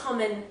most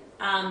common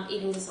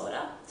eating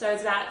disorder. So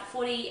it's about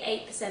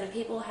 48% of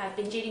people have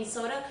binge eating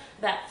disorder,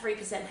 about 3%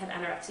 have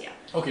anorexia.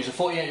 Okay, so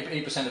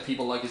 48% of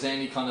people, like, is there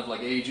any kind of like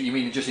age, you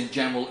mean just in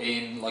general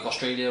in like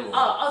Australia? Or?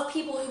 Oh, of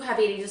people who have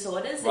eating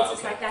disorders. Right, it's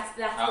just like that's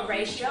the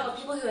ratio of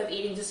people who have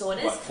eating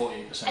disorders.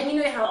 Right, 48%. And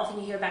you know how often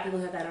you hear about people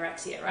who have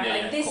anorexia, right? Yeah,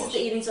 like this is the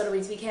eating disorder we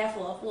need to be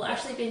careful of. Well,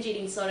 actually binge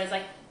eating disorder is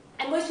like,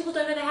 and most people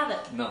don't know they have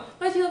it. No.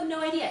 Most people have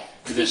no idea.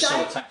 Because they're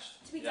so attached.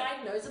 To be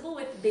diagnosable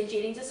with binge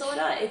eating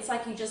disorder, it's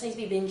like you just need to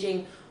be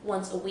binging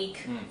once a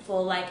week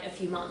for like a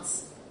few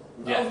months.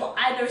 Yeah.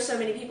 I know so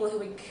many people who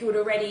would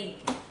already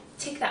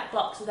tick that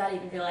box without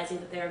even realizing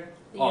that they're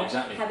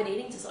have an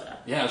eating disorder.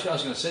 Yeah, I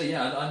was going to say,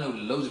 I know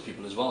loads of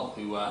people as well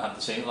who have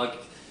the same. Like,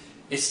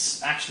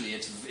 it's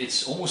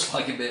almost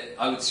like a bit.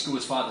 I would go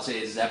as far to say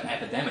it's an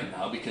epidemic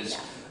now because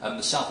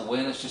the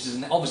self-awareness just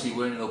isn't. Obviously,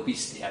 we're in an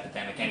obesity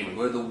epidemic anyway.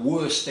 We're the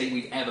worst state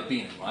we've ever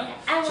been in, right?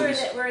 And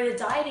we're in a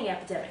dieting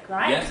epidemic,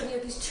 right? Yeah. So we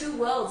have these two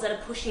worlds that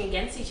are pushing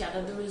against each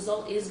other. The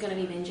result is going to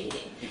be binge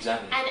eating.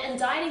 Exactly. And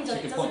dieting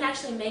doesn't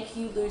actually make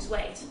you lose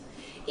weight.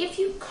 If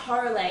you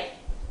correlate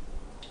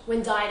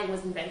when dieting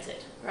was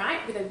invented,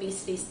 right, with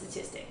obesity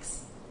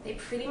statistics, they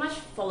pretty much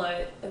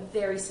follow a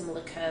very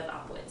similar curve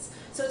upwards.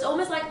 So it's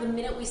almost like the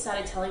minute we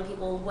started telling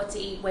people what to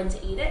eat, when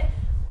to eat it,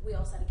 we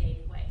all started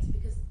gaining weight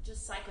because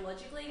just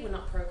psychologically we're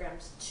not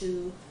programmed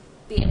to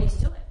be able to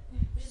do it,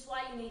 which is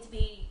why you need to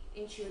be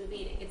intuitive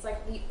eating. It's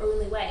like the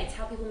only way. It's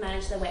how people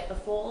manage their weight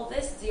before all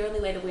this. It's the only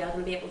way that we are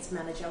going to be able to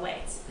manage our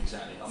weights.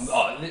 Exactly.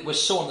 We're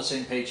so on the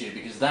same page here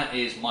because that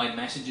is my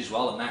message as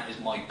well, and that is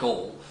my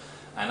goal.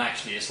 And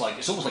actually, it's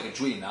almost like a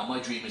dream now. My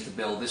dream is to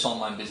build this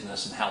online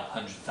business and help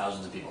hundreds of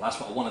thousands of people. That's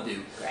what I want to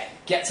do. Great.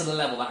 Get to the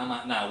level that I'm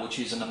at now, which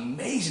is an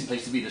amazing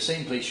place to be, the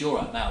same place you're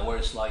at now, where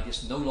it's like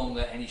it's no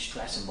longer any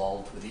stress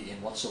involved with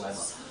eating whatsoever.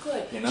 So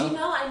good. You know? Do you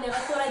know, I never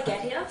thought I'd get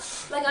here.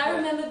 Like, I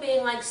remember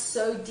being like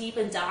so deep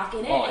and dark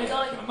in it and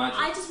going,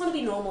 I just want to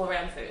be normal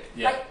around food.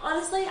 Yeah. Like,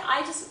 honestly,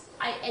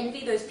 I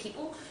envy those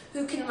people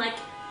who can like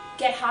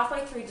get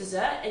halfway through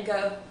dessert and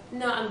go,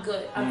 no, I'm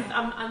good.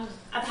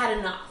 I've had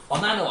enough.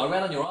 On that note, I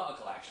read on your article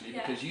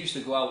because you used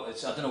to go out.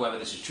 I don't know whether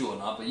this is true or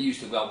not, but you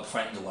used to go out with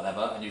friends or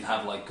whatever, and you'd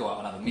have go out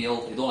and have a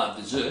meal. You'd all have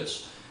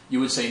desserts.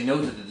 You would say no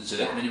to the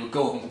dessert, and then you would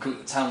go home and cook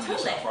the town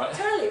yourself, right?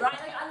 Totally, right?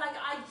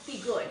 I'd be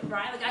good,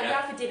 right? Like I'd go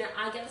out for dinner,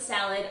 I'd get the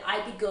salad,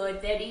 I'd be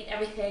good. They'd eat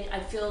everything.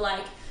 I'd feel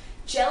like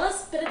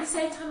jealous, but at the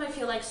same time, I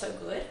feel like so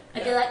good.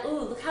 I'd be like, ooh,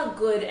 look how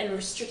good and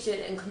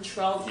restricted and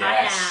controlled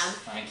I am.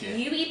 Thank you.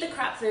 You eat the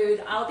crap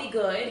food, I'll be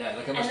good. Yeah,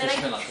 look how much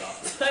discipline I've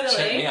got. Totally.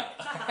 Check me out.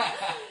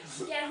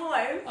 Get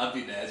home. I'd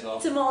be there as well.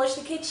 Demolish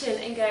the kitchen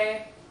and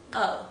go,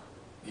 oh,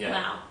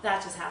 wow,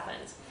 that just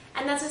happened.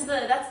 And that's just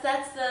that's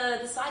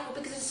the cycle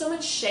because there's so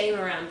much shame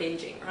around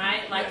binging,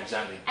 right? Like,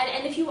 exactly.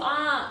 And if you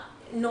are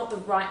not the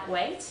right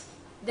weight,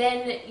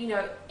 then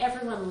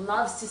everyone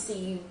loves to see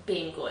you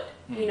being good.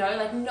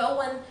 Like no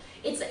one.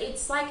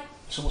 It's like.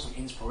 It's almost like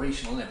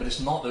inspirational, isn't it? But it's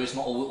not, though. It's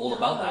not all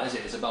about that, is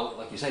it? It's about,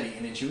 like you said,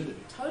 eating intuitively.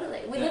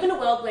 Totally. We live in a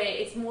world where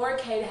it's more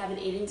okay to have an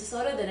eating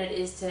disorder than it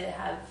is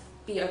to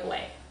be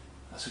overweight.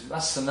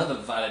 That's another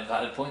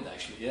valid point,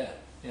 actually. Yeah,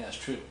 it's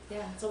true.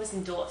 Yeah, it's always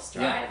endorsed,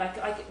 right?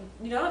 Like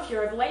if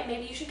you're overweight,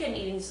 maybe you should get an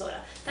eating disorder.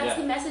 That's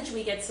the message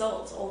we get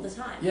sold all the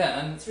time. Yeah,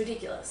 and it's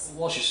ridiculous.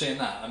 Whilst you're saying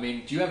that, I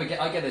mean, do you ever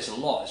I get this a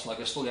lot. It's like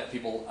I still get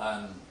people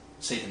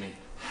say to me,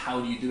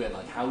 how do you do it?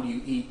 Like, how do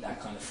you eat that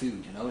kind of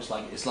food?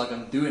 It's like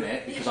I'm doing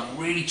it because I'm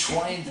really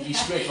trying to be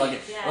strict. Like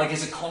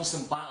it's a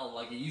constant battle.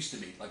 Like it used to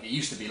be. Like it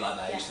used to be like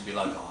that. It used to be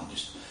like, oh,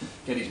 just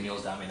get these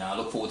meals down me now. I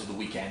look forward to the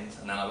weekend,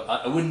 and then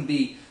I wouldn't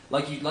be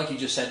like you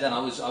just said. Then I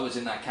was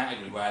in that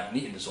category where I had an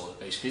eating disorder,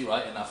 basically,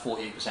 right? And that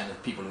 48%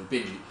 of people who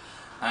binge.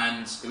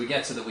 And it would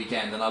get to the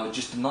weekend and I would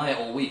just deny it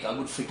all week. I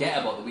would forget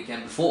about the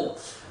weekend before.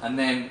 And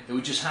then it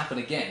would just happen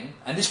again.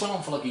 And this went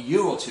on for like a year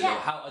or two.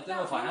 I don't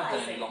know if I have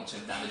done any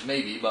long-term damage,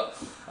 maybe, but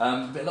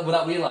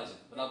without realising,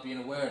 without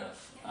being aware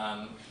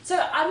enough.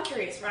 So I'm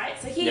curious, right?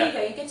 So here you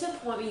go. You get to a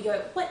point where you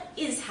go, what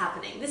is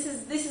happening? This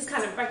is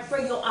kind of like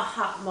your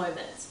aha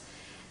moment.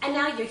 And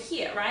now you're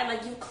here, right?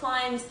 Like you've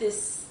climbed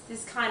this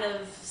kind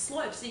of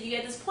slope. So you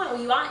get this point where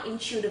you are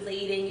intuitively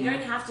eating. You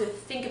don't have to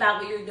think about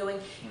what you're doing.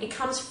 It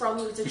comes from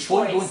you. It's a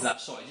Before choice. you go into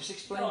that, sorry, just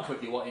explain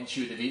quickly what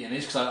intuitive eating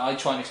is, because I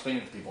try and explain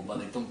it to people, but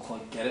they don't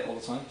quite get it all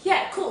the time.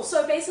 Yeah, cool.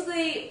 So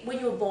basically, when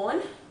you were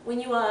born, when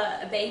you were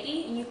a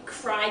baby and you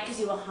cried because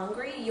you were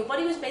hungry, your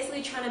body was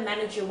basically trying to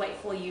manage your weight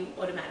for you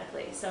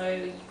automatically. So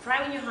you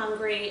cry when you're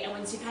hungry, and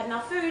once you've had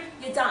enough food,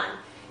 you're done.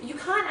 You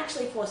can't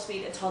actually force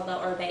feed a toddler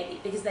or a baby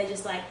because they've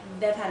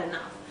had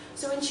enough.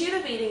 So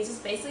intuitive eating is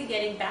just basically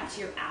getting back to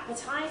your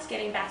appetite,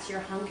 getting back to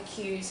your hunger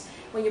cues.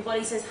 When your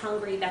body says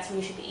hungry, that's when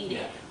you should be eating.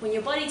 Yeah. When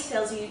your body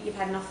tells you you've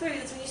had enough food,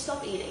 that's when you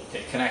stop eating.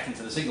 Okay, connecting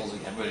to the signals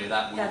again, really,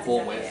 that we were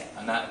born with,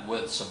 and that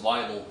were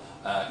survival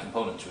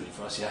components really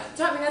for us,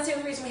 So I mean, that's the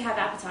only reason we have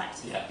appetite.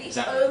 Yeah,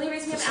 the only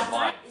reason we have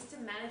appetite is to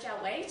manage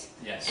our weight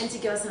and to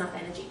give us enough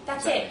energy.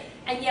 That's it.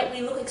 And yet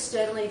we look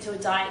externally to a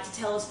diet to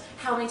tell us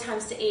how many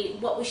times to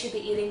eat, what we should be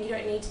eating. You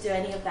don't need to do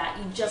any of that.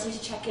 You just need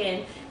to check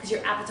in because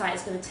your appetite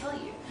is going to tell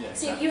you. Yeah,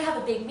 so if you have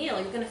a big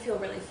meal, you're going to feel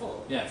really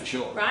full. Yeah, for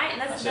sure. Right?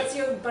 And that's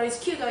your body's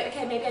cue going,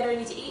 okay, maybe I don't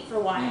need to eat for a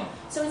while.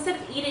 So instead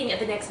of eating at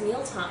the next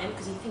meal time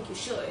because you think you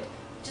should,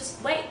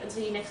 just wait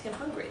until you next get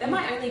hungry. That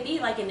might only be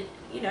like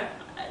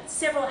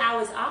several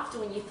hours after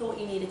when you thought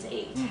you needed to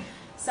eat.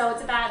 So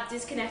it's about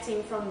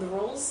disconnecting from the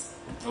rules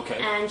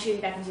and tuning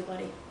back into your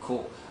body.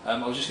 Cool.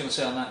 I was just going to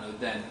say on that note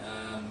then,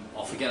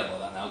 I'll forget about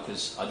that now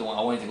because I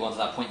want you to go on to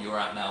that point you were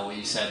at now where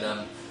you said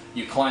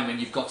you climb and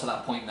you've got to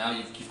that point now.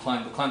 You've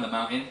climbed the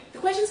mountain. The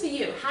question's for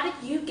you. How did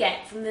you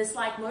get from this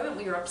like moment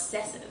where you're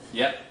obsessive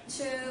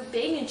to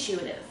being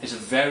intuitive? It's a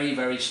very,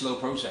 very slow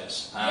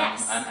process,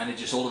 Yes. and it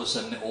just all of a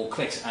sudden it all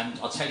clicks. And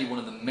I'll tell you, one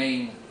of the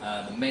main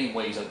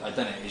ways I've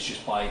done it is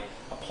just by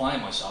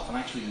applying myself and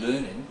actually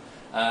learning,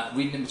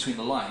 reading in between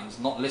the lines,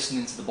 not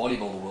listening to the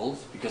bodybuilder world,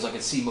 because I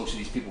could see most of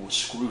these people were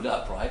screwed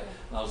up, right?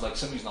 And I was like,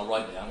 something's not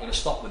right there. I'm going to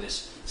stop with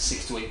this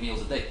 6 to 8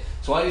 meals a day.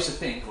 So I used to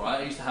think,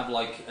 right, I used to have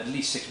like at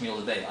least 6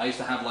 meals a day. I used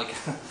to have like,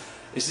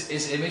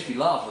 it makes me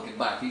laugh looking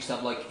back. I used to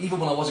have like, even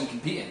when I wasn't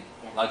competing,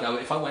 like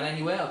if I went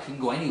anywhere, I couldn't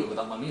go anywhere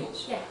without my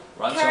meals. Yeah.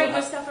 Right? Carrying so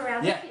your stuff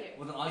around with you.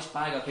 With an ice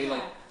bag I paid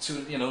like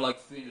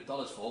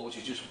 $300 for, which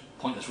is just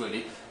pointless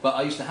really. But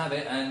I used to have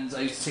it, and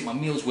I used to take my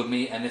meals with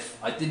me, and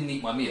if I didn't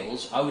eat my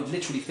meals, I would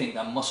literally think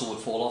that muscle would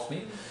fall off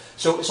me.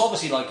 So it's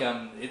obviously like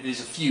there's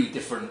a few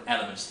different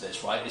elements to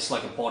this, right? It's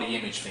like a body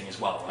image thing as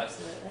well, right?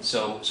 Absolutely.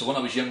 So when I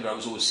was younger, I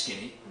was always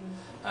skinny,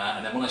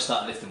 and then when I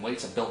started lifting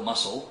weights, I built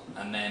muscle,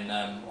 and then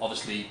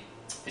obviously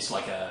it's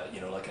like a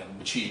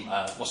machine.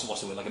 What's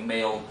the word? Like a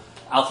male,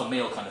 alpha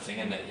male kind of thing,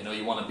 isn't it? You know,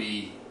 you want to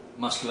be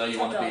muscular, you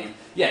want to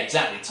be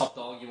exactly top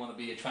dog. You want to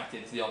be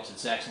attracted to the opposite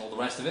sex and all the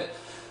rest of it.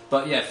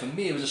 But yeah, for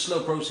me it was a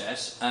slow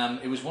process.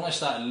 It was when I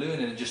started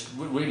learning and just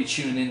really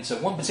tuning into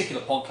one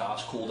particular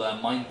podcast called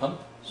Mind Pump.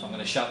 So I'm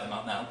going to shout them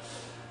out now.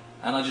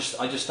 And I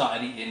just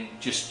started eating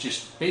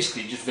just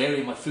basically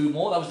varying my food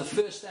more. That was the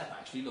first step,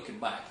 actually, looking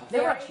back. I've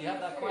never actually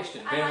had that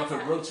question. Varying my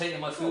food, rotating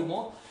my food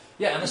more.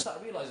 Yeah, and I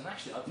started realising,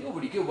 actually, I feel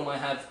really good when I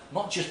have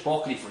not just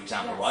broccoli, for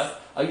example, right?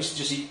 I used to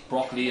just eat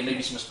broccoli and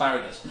maybe some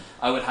asparagus.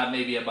 I would have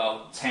maybe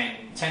about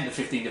 10 to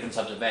 15 different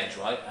types of veg,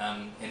 right,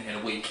 in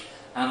a week.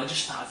 And I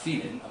just started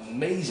feeling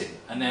amazing.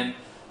 And then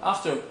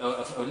after,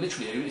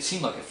 literally, it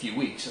seemed like a few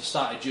weeks, I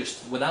started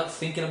just, without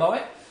thinking about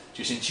it,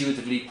 just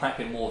intuitively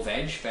prepping more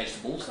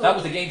vegetables. Cool. That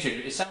was the game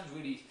changer. It sounds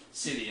really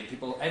silly, and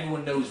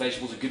everyone knows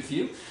vegetables are good for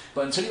you,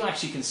 but until you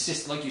actually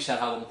like you said,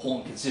 how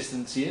important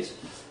consistency is,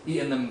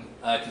 eating them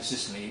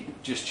consistently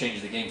just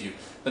changes the game for you.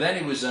 But then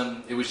it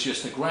was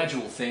just a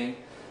gradual thing,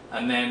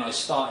 and then I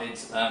started,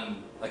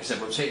 like I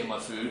said, rotating my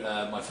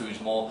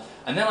foods more,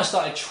 and then I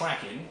started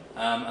tracking,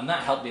 and that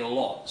helped me a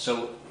lot.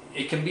 So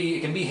it can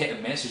be hit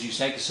and miss, as you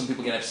say, because some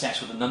people get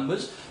obsessed with the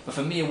numbers. But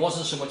for me, it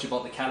wasn't so much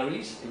about the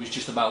calories. It was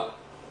just about,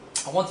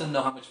 I wanted to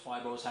know how much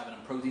fibre I was having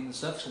and protein and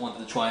stuff. So I wanted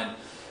to try and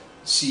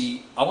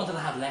see, I wanted to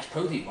have less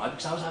protein, right?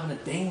 Because I was having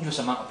a dangerous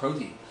amount of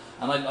protein.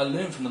 And I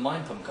learned from the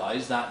Mind Pump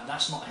guys that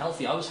that's not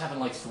healthy. I was having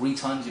like 3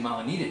 times the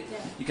amount I needed. Yeah.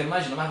 You can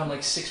imagine I'm having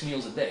like 6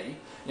 meals a day.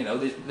 You know,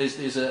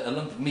 there's a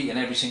lump of meat in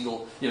every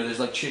single, you know,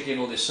 there's like chicken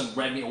or there's some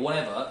red meat or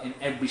whatever in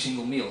every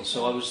single meal.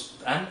 So I was,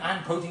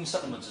 and protein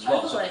supplements as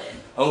well.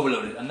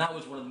 Overloaded. And that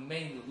was one of the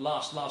main,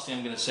 last thing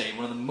I'm going to say,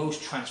 one of the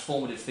most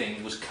transformative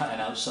things was cutting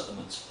out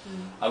supplements.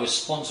 I was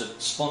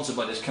sponsored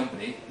by this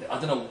company. I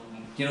don't know,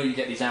 you know, you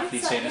get these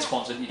athletes saying they're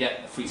sponsored, you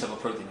get a free tub of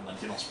protein a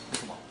month. You're not,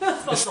 come on.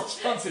 It's not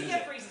sponsored, is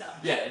it? Free stuff.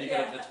 Yeah, and you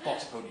get a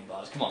box of protein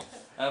bars. Come on.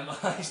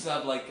 I used to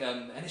have like,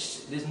 and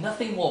there's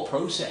nothing more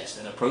processed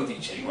than a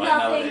protein shake right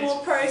nowadays. Nothing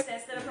more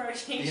processed than a protein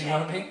shake. You know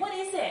what I mean? What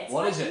is it?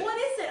 What is it? What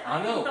is it?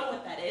 I don't know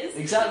what that is.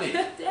 Exactly.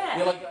 Yeah.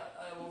 You're like,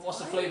 what's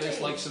the flavour?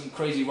 It's like some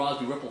crazy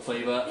raspberry ripple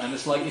flavour, and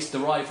it's like it's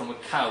derived from a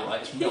cow,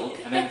 right? It's milk,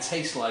 and then it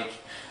tastes like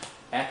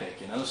epic,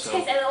 you know. So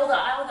and all the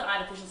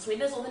artificial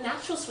sweeteners, all the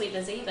natural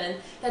sweeteners, even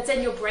that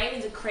send your brain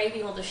into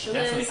craving all the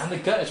sugars. Definitely, and the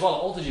gut as well.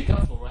 It alters your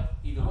gut flora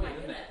either way,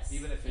 doesn't it?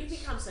 Even if you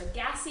become so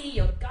gassy,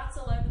 your gut's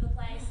all over the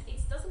place. It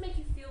doesn't make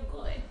you feel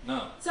good.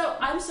 No. So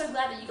I'm so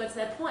glad that you got to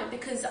that point,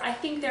 because I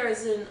think there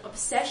is an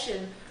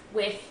obsession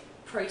with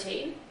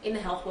protein in the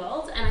health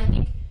world, and I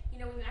think, you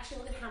know, when you actually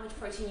look at how much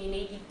protein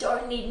you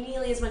don't need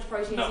nearly as much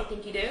protein as you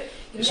think you do.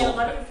 You get a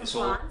lot of different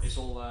plants. It's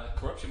all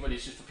corruption, really.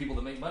 It's just for people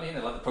that make money,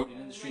 and like the protein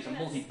industry is a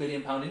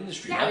multi-billion-pound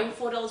industry. Yeah, right? I mean,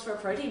 $4 for a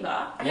protein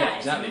bar. Yeah,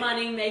 exactly. It's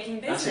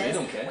money-making business. That's it, they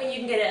don't care. When you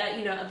can get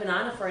a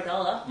banana for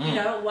 $1, you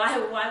know,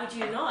 why would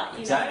you not?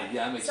 You exactly. know?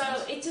 Yeah, that makes sense.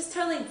 So it just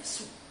totally.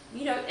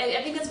 You know,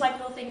 I think that's why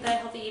people think that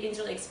healthy eating is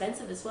really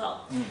expensive as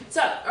well.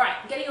 So, all right,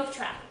 getting off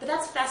track. But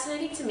that's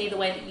fascinating to me, the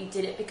way that you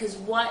did it, because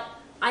what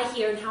I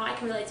hear and how I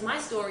can relate to my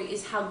story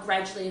is how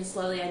gradually and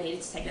slowly I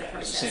needed to take that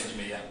process. It's the same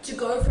to me, yeah. To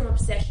go from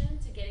obsession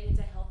to getting into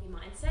a healthy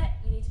mindset,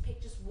 you need to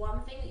pick just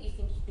one thing that you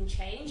think you can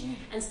change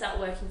and start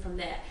working from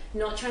there.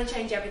 Not trying to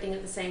change everything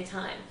at the same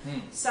time.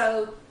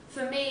 So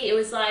for me, it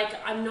was like,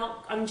 I'm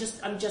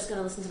just going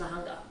to listen to my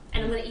hunger,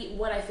 and I'm going to eat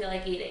what I feel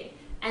like eating.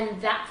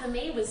 And that for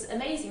me was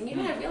amazing. You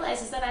know what I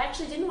realised is that I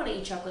actually didn't want to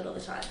eat chocolate all the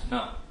time.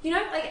 No. You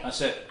know, like that's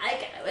it.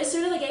 As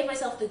soon as I gave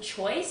myself the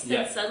choice,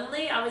 then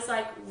suddenly I was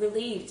like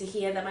relieved to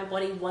hear that my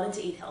body wanted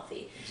to eat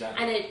healthy.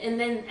 Exactly.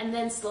 And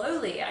then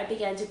slowly I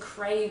began to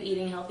crave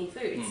eating healthy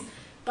foods.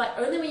 But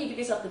only when you give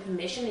yourself the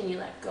permission and you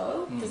let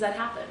go does that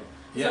happen.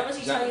 As long as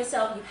you tell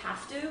yourself you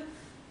have to,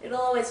 it'll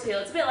always feel,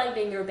 it's a bit like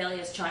being a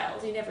rebellious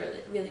child. You never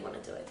really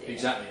want to do it, do you?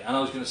 Exactly. And I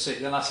was going to say,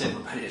 then that's it,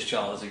 rebellious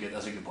child.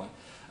 That's a good point.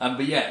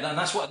 But yeah, and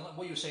that's what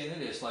you were saying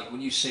earlier. It's like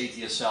when you say to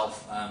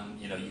yourself,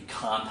 you know, you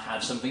can't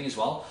have something as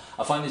well.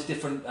 I find there's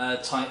different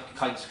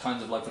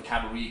kinds of like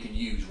vocabulary you can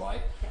use,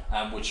 right?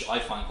 which I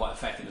find quite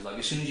effective. Is like,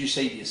 as soon as you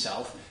say to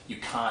yourself, you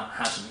can't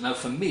have something. Now,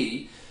 for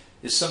me,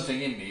 there's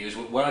something in me is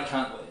where I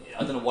can't.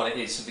 I don't know what it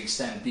is. Something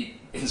stemmed deep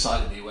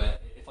inside of me where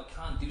if I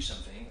can't do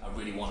something, I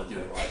really want to do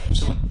it. Right.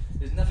 So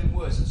there's nothing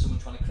worse than someone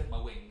trying to clip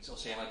my wings or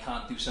saying I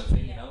can't do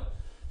something. You know,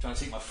 trying to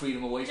take my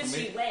freedom away from me.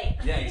 Just you wait.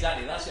 Yeah,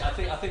 exactly. That's it. I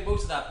think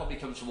most of that probably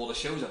comes from all the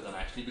shows I've done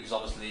actually, because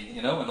obviously,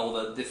 you know, and all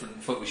the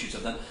different photo shoots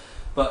I've done.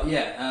 But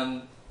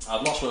yeah,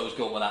 I've lost where I was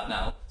going with that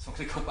now, so I'm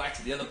going to go back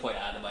to the other point I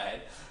had in my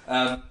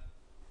head.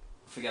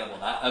 Forget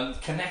about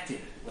that.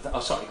 Connected with.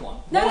 Oh, sorry. Go on.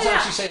 What was I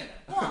actually saying?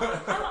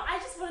 Well, I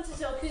just wanted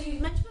to talk because you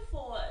mentioned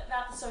before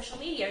about the social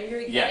media, and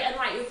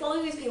you're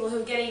following these people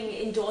who are getting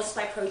endorsed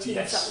by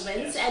protein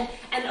supplements, and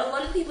a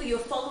lot of people you're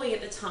following at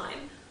the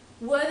time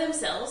were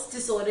themselves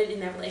disordered in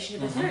their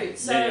relationship with food.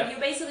 So you're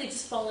basically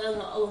just following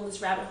along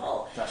this rabbit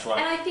hole. That's right.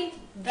 And I think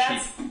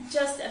that's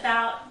just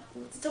about,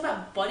 let's talk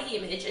about body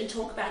image and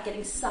talk about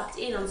getting sucked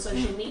in on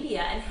social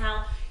media and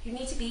how you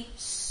need to be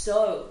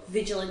so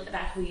vigilant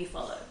about who you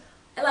follow.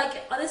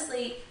 Like,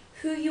 honestly,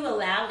 who you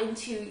allow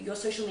into your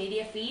social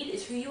media feed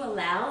is who you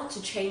allow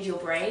to change your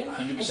brain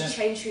 100%. and to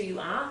change who you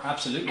are.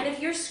 Absolutely. And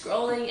if you're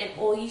scrolling and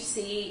all you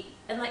see,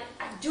 and like,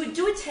 do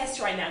a test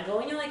right now.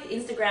 Go on your like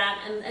Instagram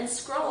and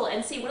scroll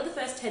and see what are the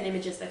first 10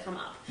 images that come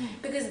up.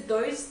 Because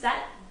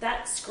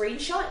that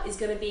screenshot is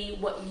going to be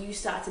what you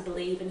start to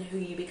believe and who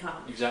you become.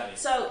 Exactly.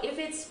 So if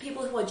it's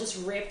people who are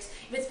just ripped,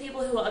 if it's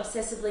people who are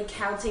obsessively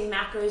counting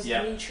macros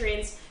and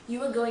nutrients,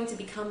 you are going to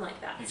become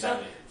like that.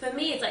 Exactly. So for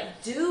me, it's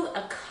like, do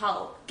a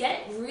cult.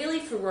 Get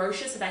really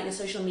ferocious about your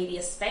social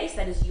media space.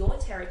 That is your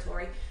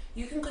territory.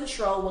 You can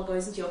control what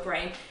goes into your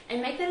brain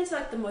and make that into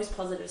like the most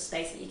positive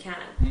space that you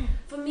can.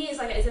 For me, it's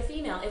like, as a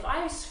female, if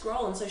I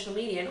scroll on social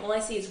media and all I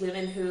see is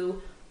women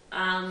who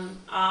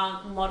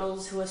are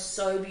models who are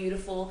so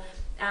beautiful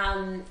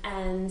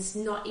and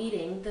not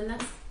eating, then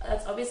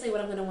that's obviously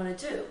what I'm going to want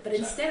to do. But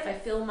instead, if I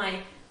fill my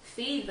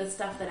feed with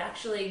stuff that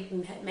actually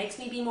makes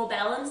me be more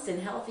balanced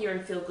and healthier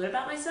and feel good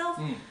about myself,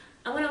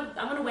 I'm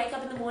gonna wake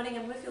up in the morning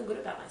and I'm gonna feel good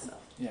about myself.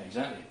 Yeah,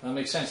 exactly. That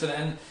makes sense.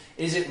 And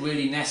is it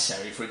really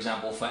necessary, for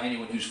example, for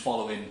anyone who's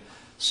following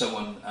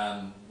someone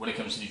when it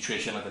comes to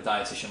nutrition, like a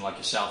dietitian like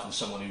yourself, and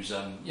someone who's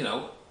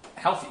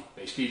healthy,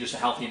 basically just a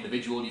healthy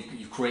individual,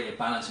 you've created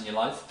balance in your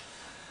life?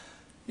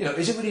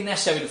 Is it really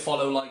necessary to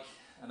follow like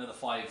another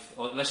 5,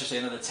 or let's just say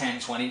another 10,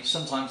 20,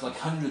 sometimes like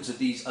hundreds of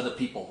these other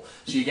people?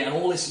 So you're getting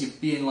all this, you're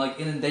being like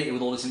inundated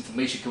with all this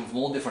information coming from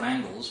all different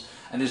angles,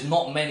 and there's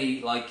not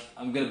many, like,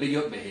 I'm going to big you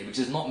up a bit here, because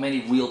there's not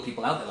many real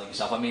people out there like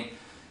yourself. I mean,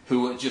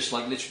 who are just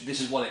like, literally,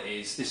 this is what it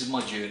is, this is my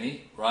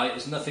journey, right?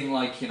 It's nothing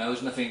like,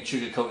 there's nothing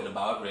sugar-coated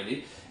about it,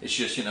 really. It's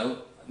just, try and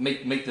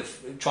make the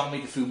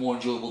food more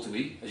enjoyable to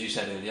eat, as you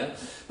said earlier.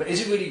 But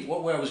is it really,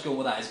 where I was going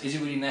with that is it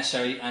really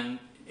necessary? And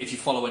if you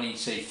follow any,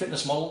 say,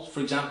 fitness models,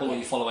 for example, or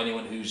you follow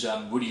anyone who's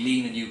really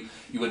lean and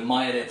you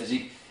admire their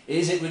physique,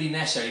 is it really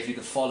necessary for you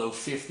to follow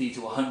 50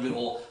 to 100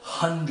 or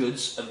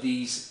hundreds of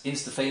these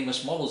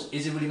insta-famous models?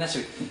 Is it really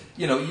necessary?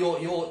 You're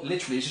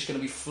literally, it's just going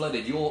to be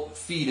flooded. Your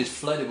feed is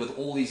flooded with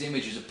all these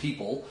images of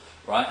people,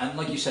 right? And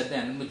like you said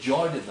then, the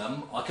majority of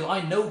them,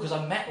 I know because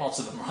I met lots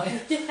of them,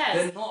 right? Yes.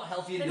 They're not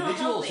healthy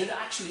individuals.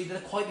 They're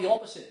quite the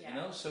opposite,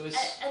 So it's...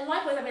 And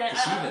likewise, I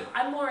mean,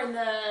 I'm more in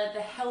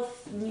the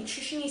health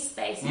nutritionist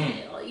space.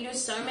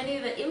 So many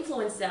of the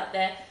influencers out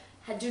there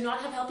do not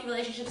have healthy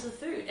relationships with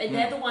food, and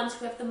they're the ones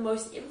who have the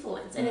most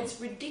influence, and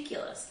it's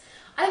ridiculous.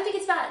 I don't think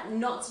it's about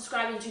not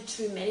subscribing to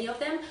too many of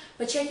them,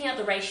 but checking out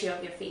the ratio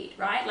of your feed,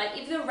 right? Like,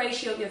 if the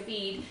ratio of your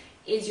feed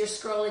is you're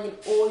scrolling and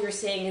all you're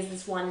seeing is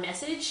this one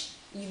message,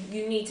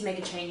 you need to make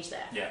a change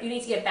there. Yeah. You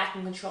need to get back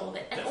in control of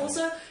it. And Definitely.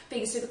 Also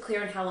being super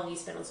clear on how long you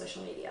spend on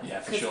social media.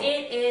 Yeah, for sure. Because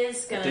it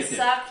is going to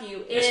suck you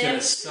in. It's going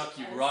to suck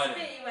you right in.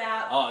 Spit you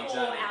out 4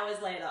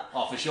 hours later.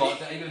 Oh, for sure.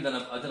 I've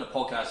done a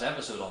podcast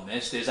episode on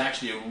this. There's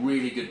actually a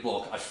really good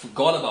book I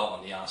forgot about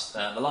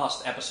on the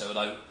last episode.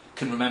 I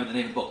couldn't remember the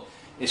name of the book.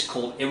 It's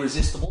called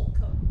Irresistible.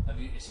 Cool.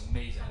 It's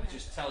amazing. It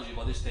just tells you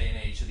about this day and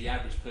age. So the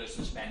average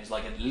person spends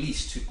like at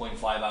least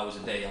 2.5 hours a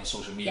day on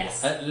social media.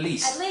 Yes. At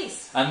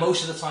least. And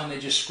most of the time they're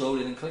just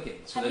scrolling and clicking.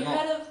 So Have you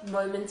heard of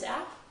Moment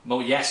app?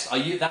 Well, yes.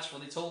 That's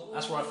what they told.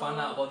 That's where I found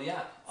out about the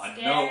app.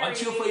 Scary. I know. I'm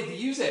too afraid to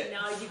use it.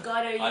 No, you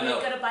got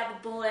to bite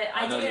the bullet.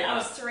 I did it. I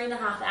was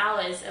 3.5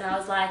 hours, and I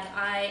was like,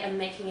 I am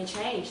making a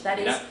change. That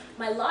is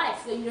my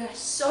life.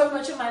 So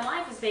much of my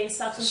life is being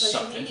sucked in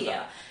social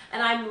media.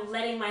 And I'm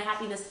letting my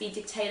happiness be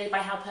dictated by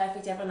how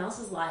perfect everyone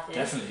else's life is.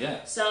 Definitely,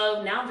 yeah.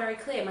 So now I'm very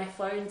clear. My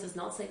phone does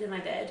not sleep in my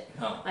bed.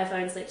 No. My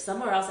phone sleeps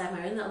somewhere else. I have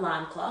my own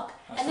alarm clock.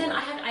 And then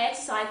I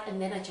exercise,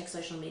 and then I check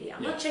social media.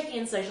 I'm not checking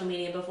in social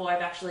media before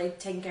I've actually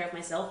taken care of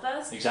myself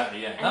first.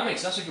 Exactly, yeah.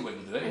 That's a good way to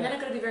do it. And then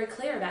I've got to be very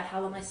clear about how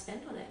long I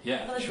spend on it.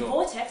 Yeah, but the sure.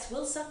 vortex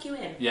will suck you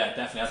in. Yeah,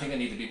 definitely. I think I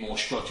need to be more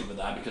structured with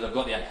that, because I've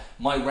got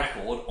my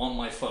record on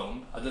my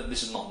phone.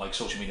 This is not like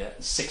social media.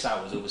 6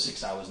 hours, over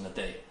 6 hours in a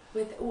day.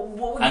 With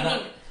what would you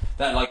mean?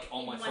 That like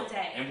on my phone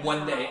in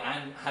one day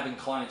and having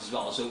clients as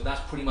well, so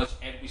that's pretty much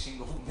every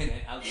single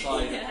minute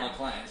outside of my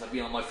clients I've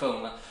been on my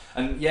phone.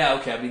 And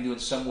I've been doing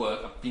some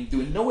work. I've been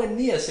doing nowhere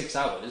near 6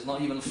 hours,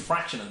 not even a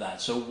fraction of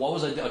that. So what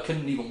was I doing? I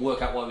couldn't even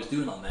work out what I was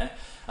doing on there,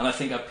 and I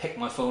think I picked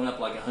my phone up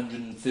like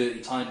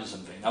 130 times or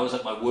something. I was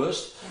at my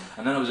worst,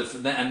 and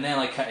then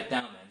I cut it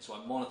down. So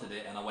I monitored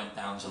it and I went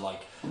down to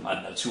like, I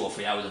don't know, 2 or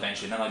 3 hours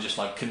eventually, and then I just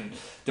like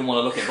didn't want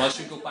to look at it, but I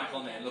should go back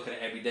on there and look at it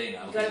every day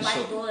now. You got to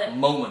bite the bullet.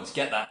 Moments,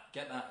 get that app.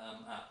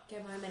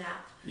 Get Moment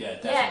app. Yeah,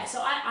 definitely. Yeah,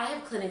 so I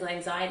have clinical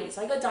anxiety.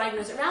 So I got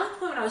diagnosed around the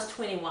point when I was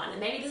 21, and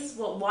maybe this is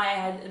why I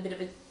had a bit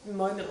of a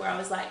moment where I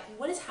was like,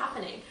 what is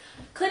happening?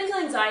 Clinical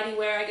anxiety,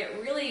 where I get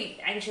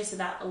really anxious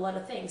about a lot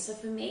of things. So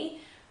for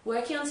me,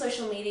 working on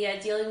social media,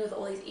 dealing with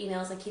all these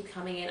emails that keep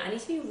coming in, I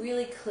need to be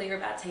really clear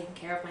about taking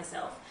care of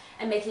myself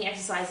and making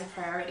exercise a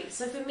priority.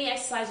 So for me,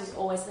 exercise was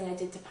always something I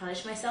did to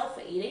punish myself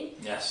for eating.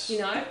 Yes. You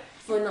know,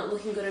 for not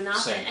looking good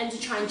enough, and to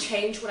try and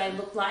change what I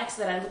looked like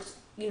so that I looked,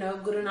 you know,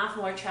 good enough,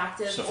 more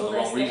attractive. So for all the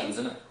wrong reasons,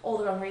 isn't it? All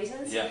the wrong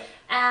reasons. Yeah.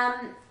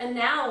 And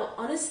now,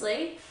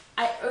 honestly,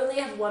 I only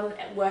have one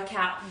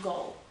workout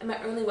goal, and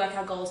my only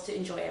workout goal is to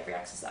enjoy every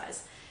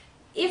exercise.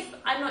 If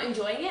I'm not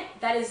enjoying it,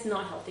 that is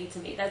not healthy to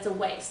me. That's a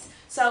waste.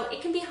 So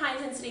it can be high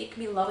intensity, it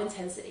can be low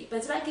intensity, but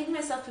it's about giving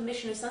myself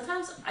permission. If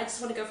sometimes I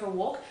just want to go for a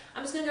walk,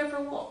 I'm just going to go for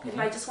a walk. If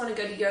I just want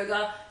to go to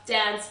yoga,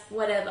 dance,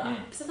 whatever.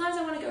 Sometimes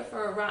I want to go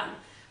for a run.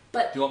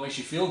 But do what makes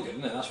you feel good,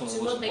 isn't it? That's one of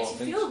the most important things. What makes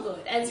you feel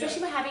good. And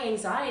especially with having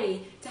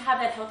anxiety, to have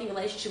that healthy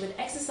relationship with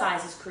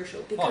exercise is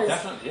crucial, because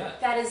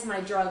that is my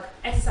drug.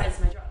 Exercise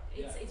is my drug.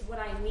 It's what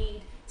I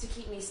need to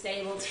keep me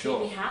stable, to keep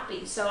me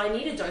happy. So I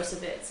need a dose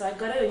of it. So I've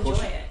got to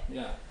enjoy it.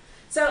 Yeah.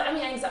 So, I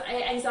mean,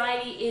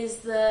 anxiety is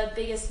the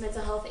biggest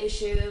mental health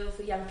issue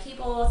for young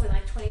people. So,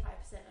 like 25%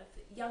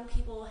 of young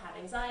people have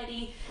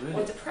anxiety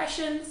or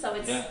depression. So,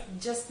 it's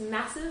just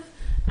massive.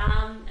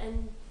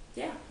 And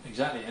yeah.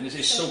 Exactly. And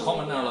it's so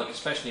common now, like,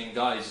 especially in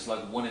guys, it's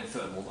like 1 in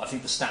 3. Well, I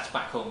think the stats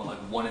back home are like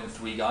 1 in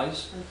 3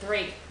 guys. And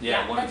 3.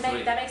 Yeah, 1 in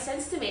 3. That makes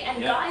sense to me.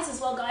 And guys as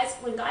well,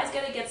 when guys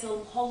get it, gets a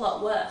whole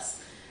lot worse.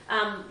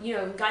 You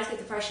know, guys get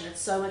depression,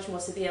 it's so much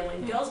more severe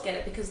when girls get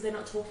it, because they're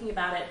not talking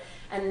about it,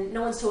 and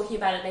no one's talking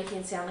about it, making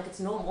it sound like it's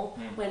normal,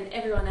 when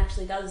everyone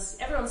actually does.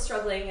 Everyone's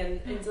struggling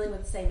and dealing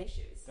with the same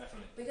issues.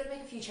 Definitely. We've got to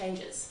make a few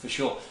changes. For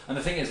sure. And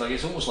the thing is, like,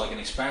 it's almost like an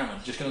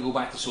experiment. Just going to go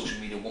back to social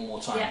media one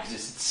more time, because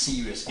it's a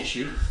serious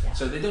issue. Yeah.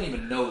 So they don't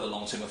even know the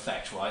long-term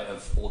effects, right,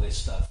 of all this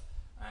stuff.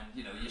 And,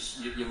 you know,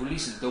 you're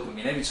releasing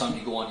dopamine every time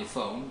you go on your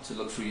phone to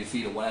look through your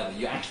feed or whatever.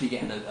 You're actually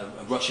getting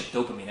a rush of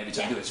dopamine every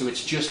time you do it. So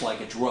it's just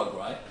like a drug,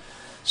 right?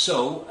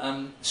 So,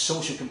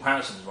 social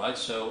comparisons, right?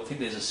 So I think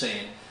there's a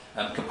saying,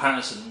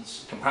 comparison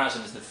is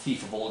the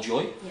thief of all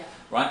joy,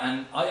 right?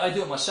 And I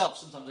do it myself.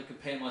 Sometimes I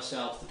compare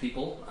myself to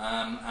people,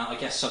 and I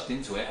get sucked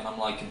into it, and I'm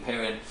like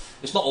comparing.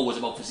 It's not always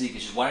about physique,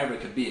 it's just whatever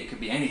it could be. It could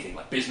be anything,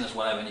 like business,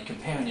 whatever, and you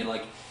compare, and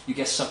you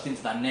get sucked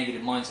into that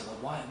negative mindset,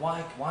 like,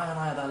 why aren't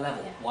I at that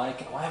level? Why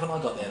haven't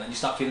I got there? And then you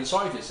start feeling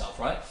sorry for yourself,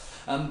 right?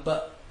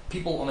 But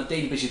people on a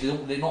daily basis,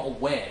 they're not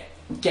aware.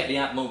 Get the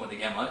app moment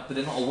again, right? But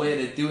they're not aware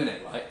they're doing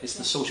it, right? It's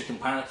the social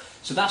comparison.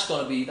 So that's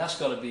got to be.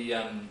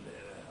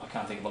 I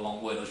can't think of a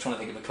long word. I was trying to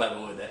think of a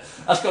clever word there.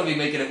 That's got to be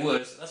making it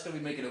worse. That's got to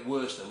be making it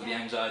worse though, with the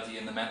anxiety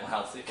and the mental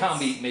health. It can't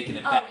be making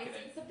it better.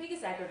 It's the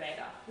biggest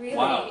aggravator. Really,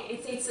 wow.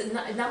 It's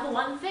a number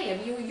one thing.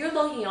 If you're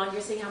logging on,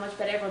 you're seeing how much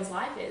better everyone's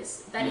life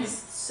is. That is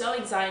so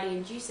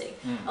anxiety-inducing.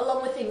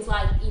 Along with things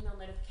like email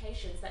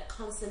notifications, that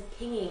constant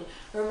pinging,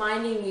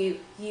 reminding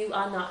you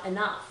are not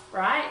enough,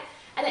 right?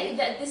 And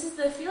this is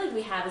the feeling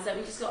we have, is that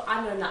we just go,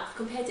 I'm not enough.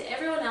 Compared to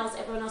everyone else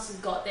has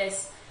got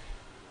this.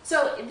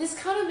 So this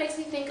kind of makes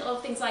me think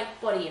of things like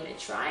body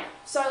image, right?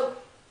 So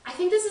I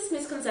think there's this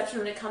misconception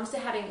when it comes to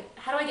how do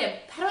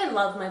I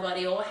love my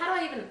body, or how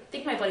do I even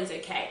think my body's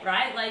okay,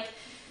 right? Like,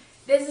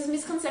 there's this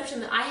misconception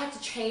that I have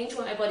to change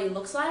what my body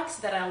looks like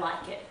so that I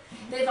like it.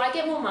 That if I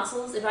get more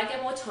muscles, if I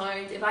get more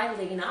toned, if I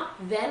lean up,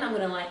 then I'm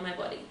going to like my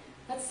body.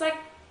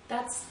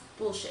 That's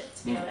bullshit,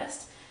 to be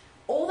honest.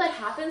 All that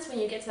happens when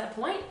you get to that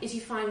point is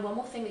you find one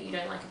more thing that you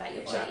don't like about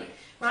your body,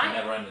 right? It's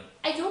never ending.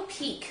 At your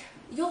peak,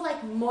 you're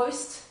like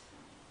most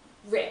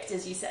ripped,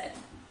 as you said.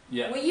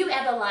 Yeah. Were you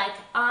ever like,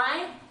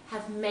 I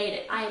have made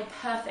it, I am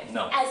perfect.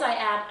 No. As I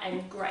am,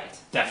 I'm great.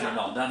 Definitely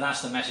not.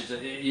 That's the message.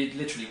 You're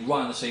literally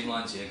right on the same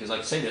lines here, because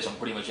I say this on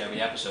pretty much every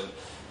episode.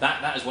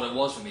 That is what it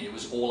was for me. It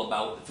was all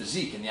about the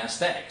physique and the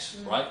aesthetics,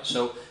 right?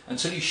 So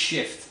until you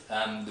shift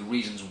the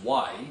reasons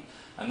why,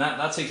 and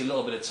that takes a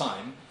little bit of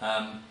time,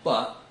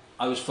 but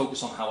I was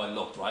focused on how I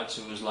looked, right?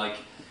 So it was like,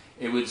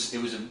 it was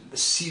a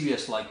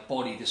serious like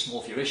body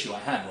dysmorphia issue I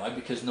had, right?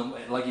 Because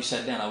like you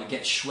said then, I would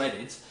get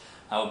shredded.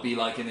 I would be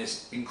like in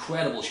this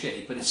incredible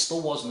shape, but it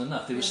still wasn't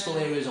enough. There were still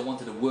areas I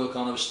wanted to work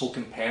on. I was still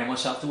comparing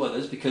myself to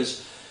others,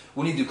 because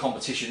when you do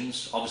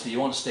competitions, obviously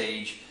you're on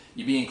stage,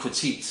 you're being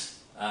critiqued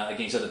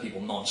against other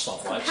people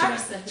non-stop, right?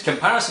 It's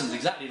comparisons,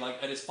 exactly,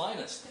 like at its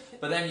finest.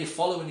 But then you're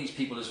following these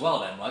people as well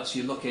then, right? So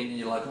you're looking and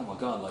you're like, oh my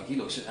God, like he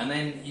looks... And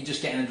then you're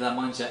just getting into that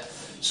mindset.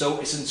 So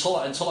it's until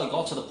I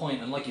got to the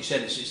point, and like you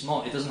said,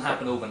 it doesn't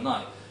happen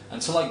overnight.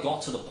 Until I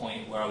got to the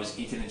point where I was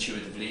eating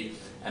intuitively,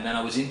 and then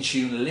I was in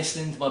tune,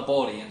 listening to my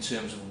body in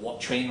terms of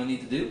what training I need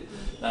to do.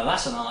 Now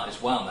that's an art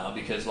as well now,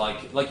 because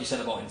like you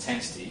said about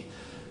intensity.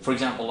 For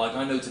example, like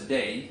I know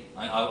today,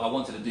 I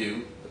wanted to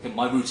do,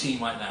 my routine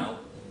right now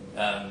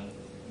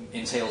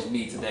entails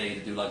me today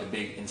to do like a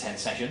big intense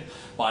session,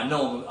 but I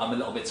know I'm a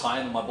little bit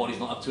tired and my body's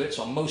not up to it,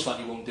 so I most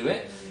likely won't do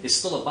it. It's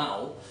still a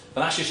battle,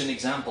 but that's just an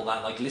example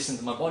that, like, listening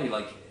to my body,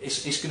 like,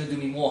 it's going to do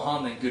me more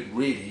harm than good,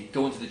 really,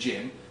 going to the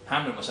gym,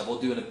 hammering myself,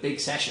 or doing a big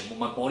session when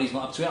my body's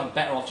not up to it. I'm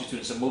better off just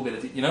doing some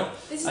mobility, you know?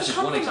 This that's is a just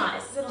compromise. one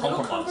example. It's a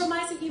little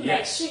compromise that you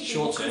make to be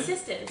more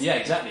consistent. Yeah,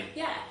 exactly.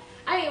 Yeah.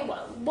 I mean,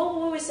 what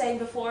we were saying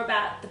before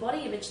about the body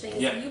image thing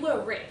is that you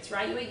were ripped,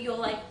 right? You're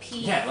like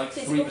peak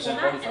physical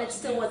format, and it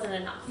still wasn't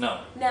enough.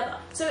 No. Never.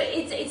 So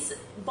it's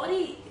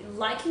body,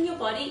 liking your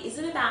body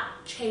isn't about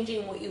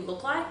changing what you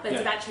look like, but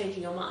it's about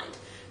changing your mind.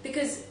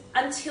 Because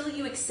until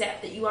you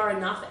accept that you are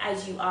enough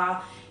as you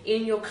are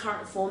in your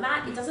current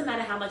format, it doesn't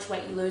matter how much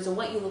weight you lose or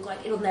what you look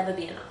like, it'll never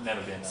be enough.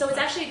 Never be enough. So it's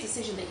actually a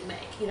decision that you make.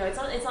 You know, it's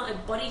not a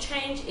body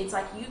change. It's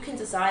like you can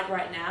decide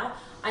right now,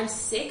 I'm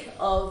sick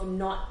of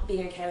not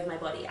being okay with my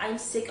body. I'm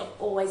sick of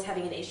always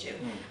having an issue.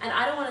 And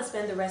I don't want to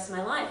spend the rest of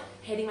my life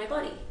hating my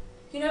body.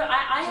 You know,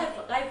 I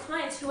have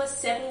clients who are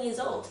 7 years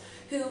old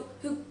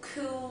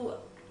who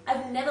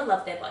have never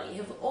loved their body,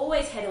 have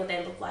always hated what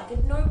they look like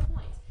at no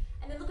point.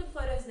 And they look at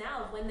photos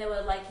now of when they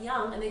were like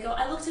young and they go,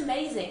 I looked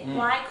amazing.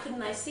 Why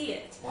couldn't I see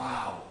it?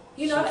 Wow.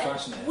 You know,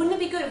 so wouldn't it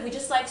be good if we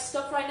just like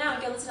stop right now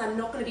and go, listen, I'm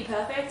not going to be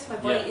perfect. My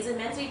body isn't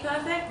meant to be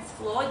perfect. It's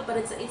flawed, but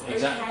it's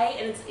okay,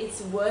 and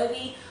it's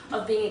worthy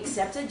of being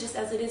accepted just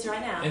as it is right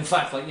now. In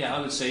fact, like, I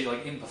would say,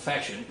 like,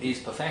 imperfection is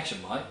perfection,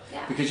 right?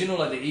 Yeah. Because, you know,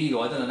 like the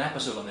ego, I've done an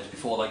episode on this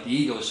before, like the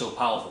ego is so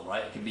powerful,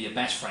 right? It can be your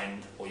best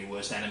friend or your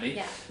worst enemy.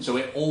 Yeah. So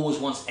it always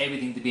wants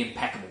everything to be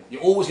impeccable.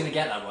 You're always going to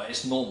get that right.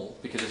 It's normal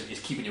because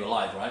it's keeping you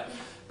alive, right? Yeah.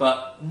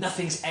 But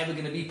nothing's ever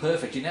going to be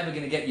perfect. You're never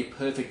going to get your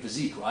perfect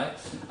physique, right?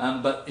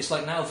 But it's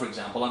like now, for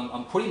example,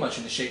 I'm pretty much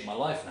in the shape of my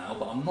life now,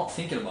 but I'm not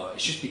thinking about it.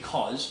 It's just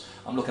because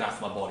I'm looking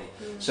after my body.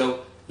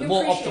 So the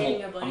more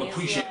optimal, I'm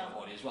appreciating my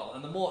body as well.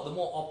 And the more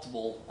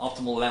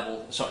optimal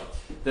level,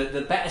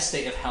 the better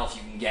state of health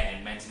you can get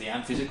in mentally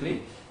and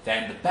physically,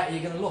 then the better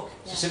you're going to look.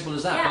 It's as simple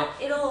as that. Yeah,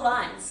 but it all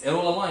aligns. It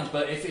all aligns,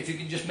 but if you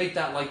can just make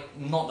that, like,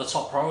 not the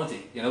top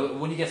priority, you know,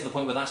 when you get to the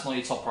point where that's not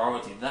your top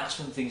priority, that's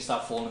when things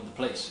start falling into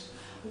place.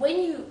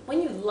 When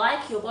you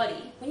like your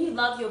body, when you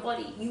love your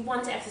body, you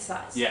want to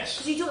exercise. Yes.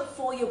 Because you do it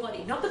for your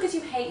body, not because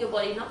you hate your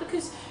body, not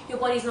because your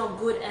body's not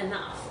good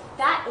enough.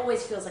 That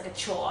always feels like a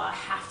chore. I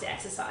have to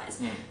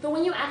exercise. But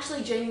when you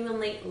actually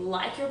genuinely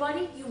like your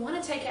body, you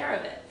want to take care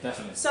of it.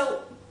 Definitely.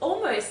 So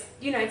almost,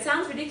 you know, it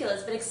sounds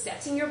ridiculous, but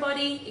accepting your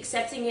body,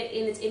 accepting it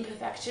in its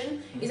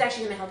imperfection is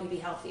actually going to help you be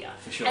healthier.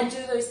 For sure. And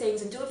do those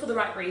things and do it for the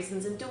right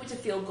reasons and do it to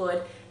feel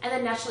good, and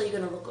then naturally you're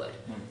going to look good.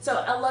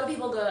 So a lot of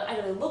people go, I'm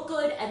going to look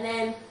good and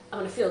then I'm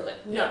going to feel good.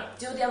 No,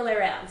 do it the other way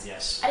around.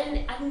 Yes.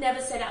 I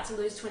never set out to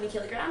lose 20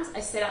 kilograms.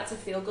 I set out to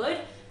feel good,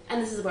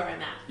 and this is where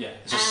I'm at. Yeah,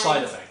 it's a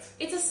side effect.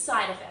 It's a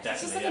side effect. Definitely,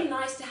 it's just like a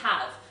nice to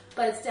have,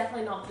 but it's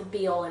definitely not the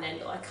be all and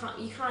end all.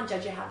 You can't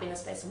judge your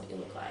happiness based on what you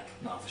look like.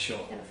 No, for sure.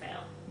 You're going to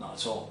fail. Not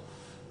at all.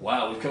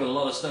 Wow, we've covered a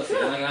lot of stuff here.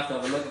 I'm going to have to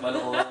have a look at my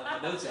little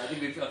notes here.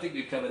 I think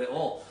we've covered it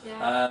all.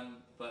 Yeah.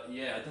 But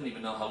yeah, I don't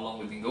even know how long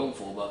we've been going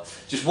for, but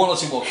just one or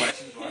two more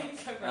questions, right?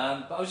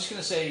 But I was just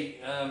going to say,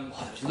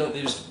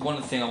 there was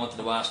one thing I wanted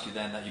to ask you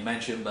then that you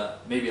mentioned,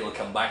 but maybe it'll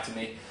come back to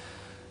me.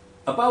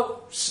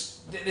 About,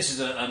 this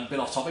is a bit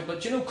off topic, but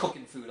do you know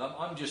cooking food?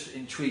 I'm just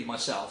intrigued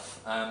myself.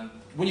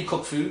 When you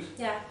cook food,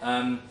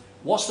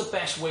 what's the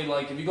best way,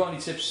 like, have you got any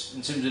tips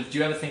in terms of, do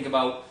you ever think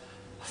about,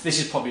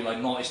 this is probably like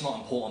it's not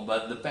important,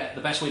 but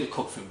the best way to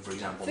cook food, for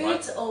example,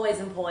 Food's always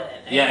important.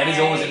 Okay? Yeah, it is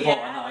always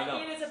important. Yeah, I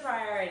know. It is a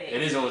priority.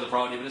 It is always a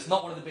priority, but it's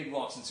not one of the big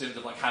rocks in terms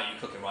of like how you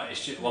cook it, right?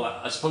 It's just, well,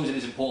 I suppose it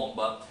is important,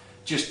 but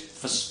just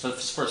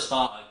for a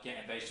starter,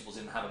 getting vegetables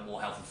in and having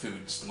more healthy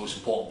food is the most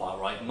important part,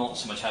 right? Not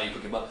so much how you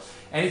cook it, but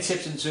any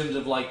tips in terms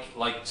of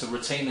like to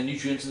retain the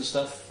nutrients and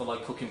stuff for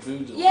like cooking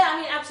food? Or? Yeah,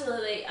 I mean,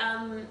 absolutely.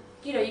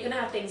 You know, you're going to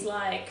have things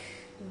like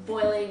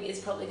boiling is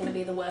probably going to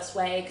be the worst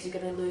way because you're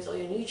going to lose all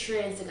your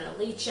nutrients, they're going to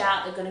leach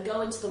out, they're going to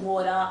go into the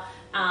water,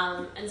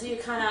 and so you're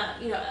kind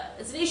of, you know,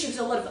 it's an issue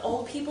because a lot of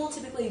old people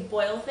typically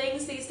boil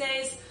things these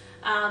days,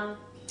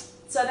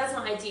 so that's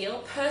not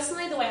ideal.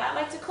 Personally, the way I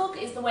like to cook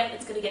is the way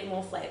that's going to get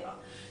more flavour.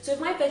 So if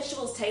my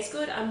vegetables taste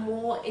good, I'm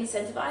more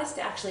incentivized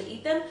to actually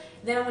eat them,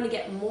 then I'm going to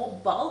get more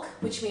bulk,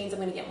 which means I'm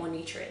going to get more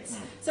nutrients.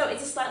 So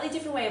it's a slightly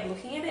different way of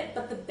looking at it,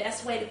 but the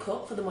best way to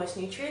cook for the most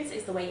nutrients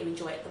is the way you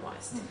enjoy it the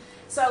most.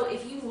 So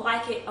if you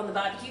like it on the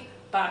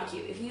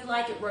barbecue. If you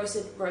like it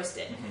roasted, roast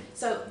it.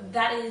 So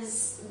that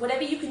is,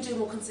 whatever you can do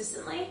more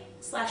consistently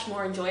 /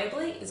 more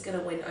enjoyably is going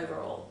to win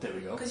overall. There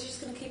we go. Because you're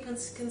just going to keep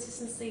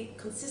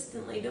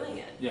consistently doing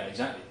it. Yeah,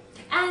 exactly.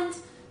 And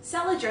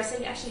salad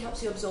dressing actually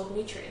helps you absorb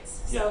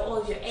nutrients. So all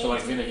of your A, so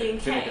like D, and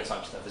K. vinegar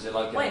type stuff. Is it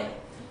like? Wait,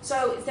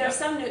 So there are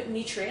some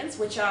nutrients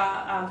which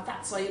are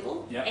fat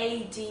soluble,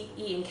 A, D,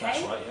 E, and K.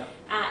 That's right,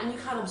 and you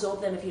can't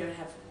absorb them if you don't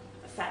have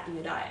fat in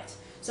your diet.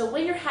 So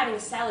when you're having a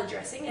salad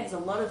dressing, it has a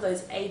lot of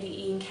those A, D,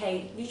 E, and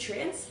K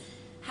nutrients.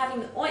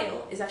 Having the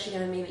oil is actually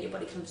going to mean that your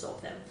body can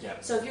absorb them.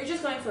 So if you're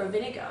just going for a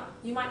vinegar,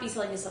 you might be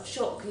selling yourself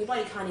short because your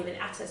body can't even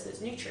access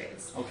those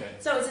nutrients.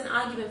 So it's an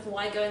argument for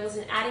why going,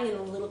 listen, adding in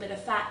a little bit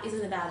of fat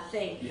isn't a bad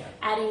thing.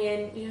 Adding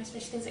in, you know,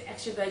 especially things like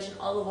extra virgin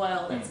olive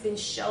oil that's been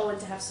shown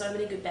to have so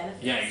many good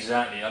benefits. Yeah,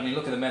 exactly. I mean,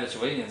 look at the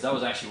Mediterraneans. That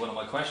was actually one of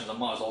my questions. I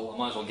might as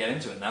well get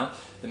into it now.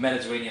 The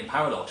Mediterranean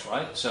paradox,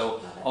 right?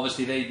 So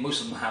obviously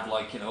most of them have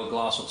like, you know, a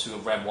glass or two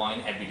of red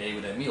wine every day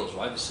with their meals,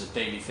 right? This is a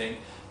daily thing.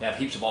 They have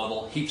heaps of olive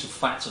oil, heaps of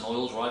fats and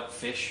oils, right?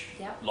 Fish,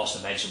 lots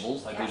of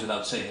vegetables, that goes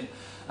without saying.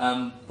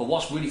 But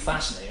what's really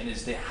fascinating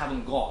is they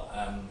haven't got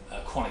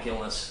a chronic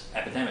illness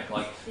epidemic.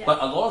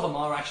 But a lot of them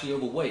are actually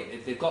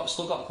overweight. They've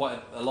still got quite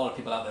a lot of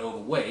people out there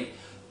overweight,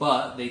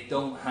 but they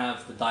don't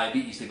have the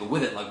diabetes to go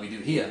with it like we do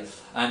here.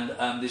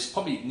 And there's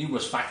probably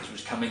numerous factors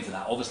which come into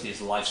that. Obviously,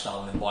 it's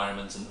lifestyle and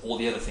environment and all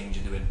the other things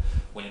you're doing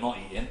when you're not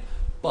eating.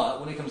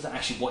 But when it comes to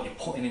actually what you're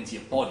putting into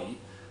your body,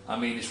 I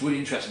mean, it's really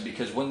interesting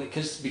because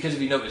because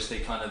if you notice,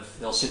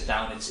 they'll sit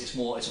down. It's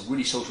a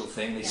really social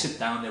thing. They sit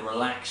down, they're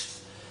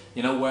relaxed,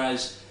 you know.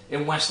 Whereas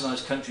in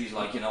Westernized countries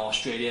like, you know,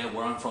 Australia,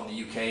 where I'm from,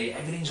 the UK,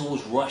 everything's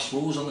always rushed, we're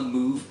always on the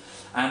move,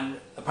 and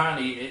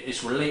apparently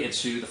it's related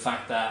to the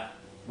fact that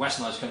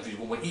Westernized countries,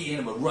 when we're eating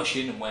and we're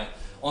rushing and we're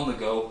on the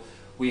go,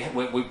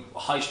 we're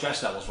high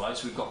stress levels, right?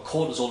 So we've got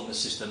cortisol in the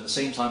system at the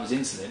same time as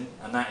insulin,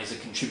 and that is a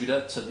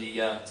contributor to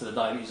the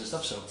diabetes and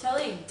stuff. So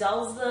tell you,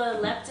 dulls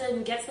the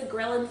leptin, gets the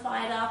ghrelin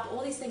fired up,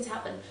 all these things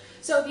happen.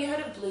 So have you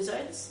heard of blue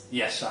zones?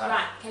 Yes, I have.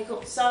 Right, okay,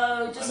 cool.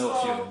 So just for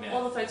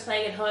all the folks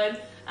playing at home,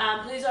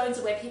 blue zones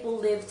are where people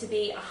live to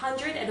be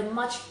 100 at a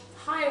much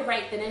higher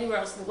rate than anywhere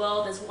else in the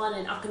world. There's one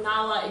in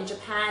Okinawa in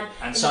Japan.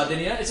 And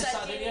Sardinia? Is it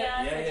Sardinia?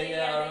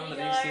 Yeah, I remember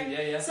these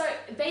two. Yeah. So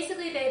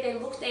basically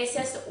they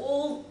assessed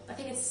all, I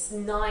think it's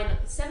 7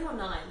 or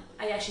 9,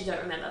 I actually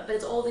don't remember, but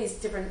it's all these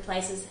different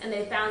places, and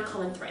they found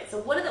common threads. So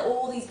what are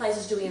all these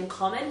places doing in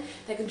common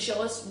that can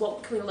show us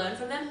what can we learn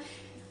from them?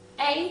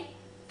 A,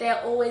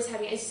 they're always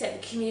having, as you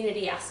said, the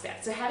community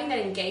aspect. So having that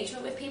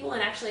engagement with people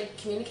and actually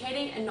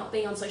communicating and not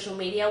being on social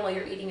media while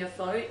you're eating your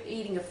food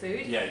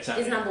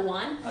is number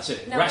one. That's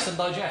it. Rest and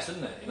digest,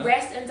 isn't it? You know?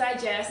 Rest and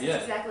digest,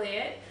 that's exactly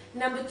it.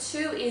 Number 2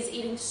 is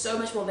eating so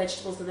much more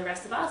vegetables than the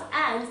rest of us,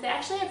 and they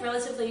actually have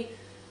relatively,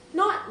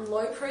 not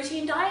low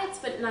protein diets,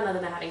 but none of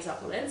them are having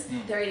supplements.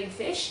 They're eating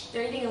fish,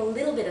 they're eating a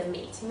little bit of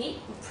meat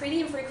pretty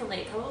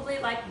infrequently, probably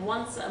like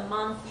once a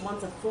month,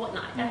 once a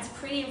fortnight. That's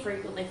pretty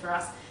infrequently for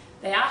us.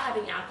 They are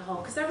having alcohol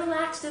because they're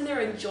relaxed and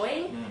they're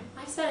enjoying.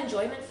 Life's about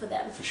enjoyment for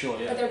them. For sure,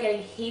 yeah. But they're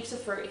getting heaps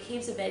of fruit,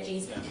 heaps of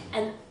veggies,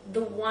 and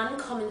the one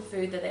common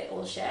food that they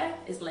all share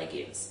is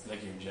legumes.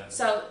 Legumes, yeah.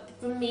 So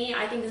for me,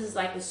 I think this is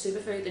like the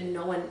superfood that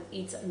no one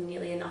eats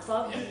nearly enough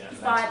of. Yeah.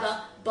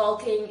 Fiber,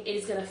 bulking, it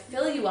is going to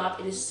fill you up.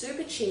 It is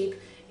super cheap.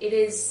 It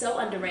is so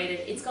underrated.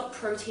 It's got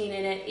protein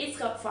in it. It's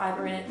got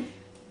fiber in it.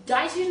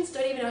 Dietitians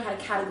don't even know how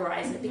to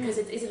categorize it because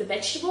is it a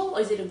vegetable or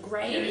is it a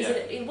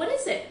grain? What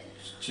is it?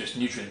 It's just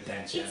nutrient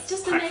dense. It's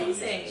just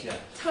amazing.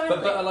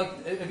 Totally. But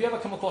like, have you ever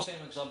come across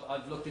anyone? Because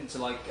I've looked into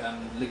like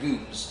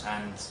legumes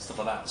and stuff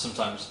like that.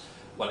 Sometimes,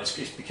 well, it's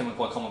becoming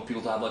quite common for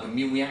people to have like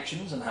immune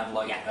reactions and have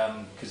like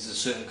because there's a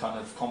certain kind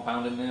of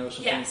compound in there or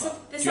something. Yeah. So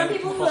there's some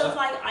people who have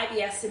like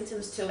IBS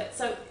symptoms to it.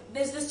 So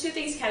there's 2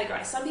 things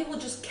categorized. Some people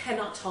just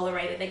cannot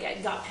tolerate it. They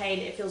get gut pain.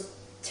 It feels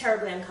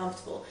terribly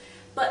uncomfortable.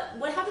 But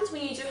what happens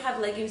when you do have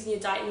legumes in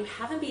your diet and you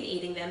haven't been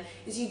eating them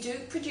is you do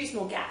produce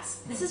more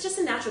gas. This is just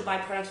a natural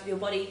byproduct of your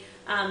body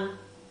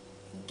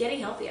getting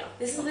healthier.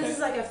 This is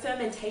like a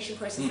fermentation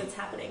process that's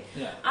happening.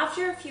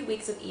 After a few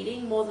weeks of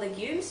eating more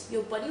legumes,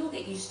 your body will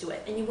get used to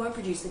it and you won't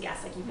produce the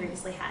gas like you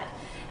previously had.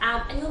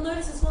 And you'll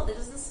notice as well, it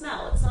doesn't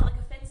smell. It's not like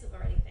offensive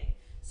or anything.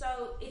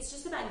 So it's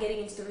just about getting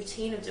into the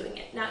routine of doing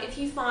it. Now, if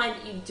you find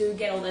you do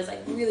get all those like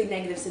really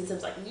negative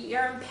symptoms, like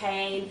you're in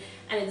pain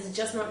and it's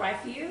just not right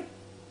for you,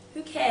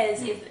 who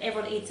cares if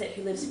everyone eats it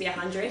who lives to be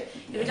 100?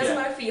 If it doesn't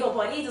work for your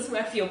body, it doesn't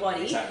work for your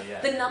body. Exactly,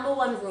 The number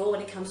one rule when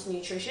it comes to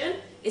nutrition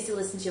is to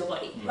listen to your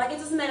body. Like, it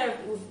doesn't matter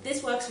if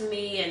this works for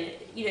me and,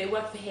 you know, it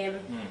worked for him.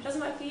 It doesn't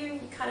work for you,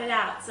 you cut it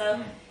out.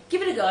 So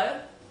give it a go.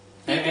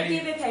 Be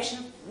a bit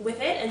patient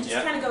with it and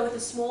just kind of go with a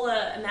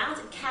smaller amount.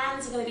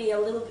 Canned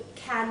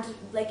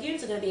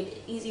legumes are going to be a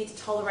bit easier to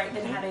tolerate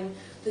than having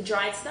the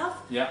dried stuff.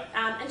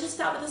 And just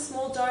start with a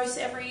small dose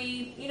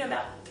every,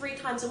 about 3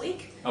 times a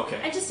week.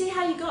 And just see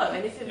how you go.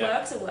 And if it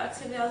works, it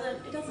works. If it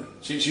doesn't, it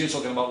doesn't. So you're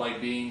talking about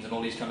like beans and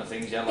all these kind of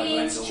things, like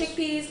beans, lentils.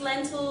 chickpeas,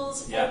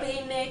 lentils, full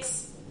bean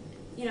mix.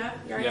 Your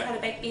own kind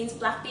of baked beans,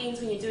 black beans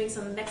when you're doing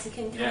some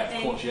Mexican kind of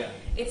thing. Of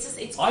course,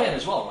 It's iron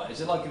as well, right? Is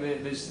it like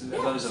there's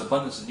an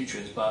abundance of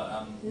nutrients,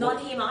 but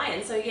non-heme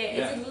iron, so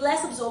it's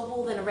less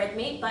absorbable than a red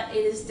meat, but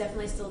it is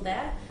definitely still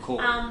there. Cool.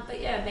 But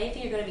main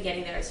thing you're going to be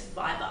getting there is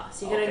fiber.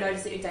 So you're going to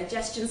notice that your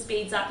digestion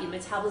speeds up, your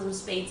metabolism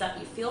speeds up,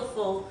 you feel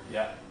full.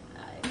 Yeah.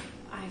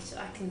 I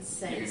I can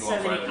say You can go so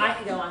on many. forever, I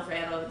could go on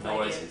forever with No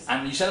worries. ideas.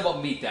 And you said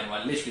about meat then,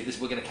 right? Literally,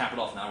 we're going to cap it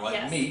off now, right?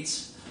 Yes.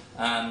 Meat.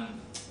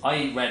 I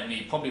eat red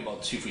meat probably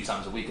about 2-3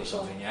 times a week or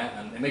something,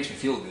 yeah, and it makes me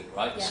feel good,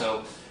 right? Yeah.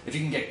 So if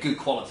you can get good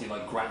quality,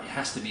 like it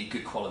has to be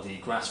good quality,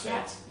 grass-fed,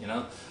 Yeah. you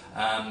know.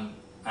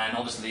 And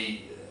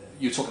obviously,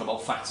 you're talking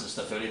about fats and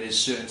stuff earlier. There's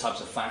certain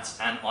types of fats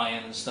and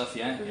iron and stuff,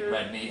 yeah, in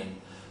red meat and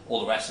all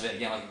the rest of it.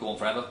 Again, I could go on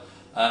forever,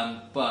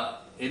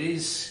 but it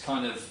is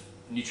kind of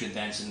nutrient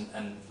dense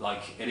and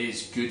like it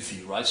is good for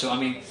you, right? So I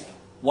mean,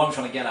 what I'm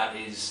trying to get at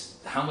is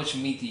how much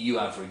meat do you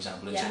have, for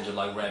example, in terms of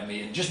like red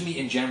meat and just meat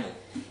in general?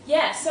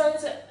 Yeah, so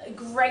it's a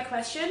great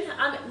question.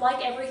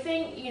 Like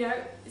everything,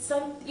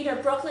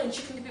 broccoli and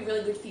chicken can be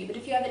really good for you, but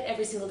if you have it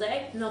every single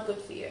day, not good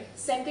for you.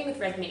 Same thing with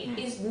red meat.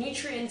 It's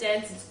nutrient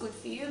dense, it's good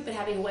for you, but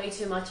having way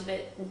too much of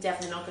it,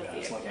 definitely not good for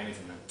you. It's like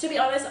anything, man. To be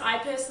honest, I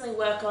personally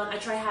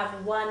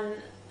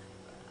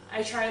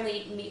I try only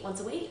eat meat once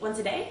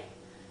a day.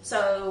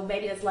 So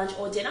maybe that's lunch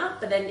or dinner,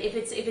 but then if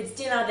it's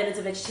dinner, then it's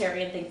a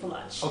vegetarian thing for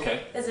lunch.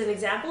 Okay. As an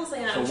example, so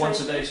once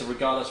a day, so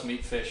regardless,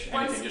 meat, fish,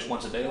 anything, just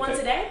once a day? Okay. Once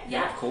a day,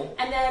 yeah. Cool.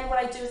 And then what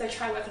I do is I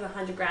try and work on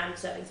 100-gram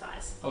serving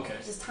size. Okay.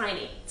 Which is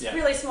tiny. It's Yeah.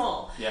 really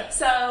small. Yeah.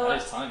 So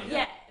that is tiny, yeah.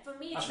 Yeah, for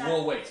me it's That's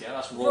raw weight, yeah?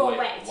 That's raw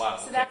weight. Wow.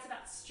 So okay. that's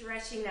about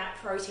stretching that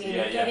protein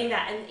Yeah, and getting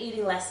that and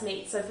eating less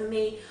meat. So for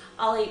me,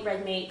 I'll eat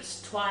red meat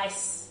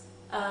twice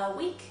a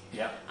week.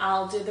 Yeah.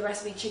 I'll do the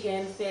rest of it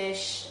chicken,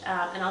 fish,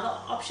 and other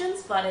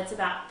options, but it's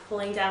about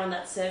pulling down on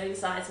that serving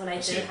size when I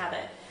do have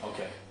it.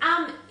 Okay.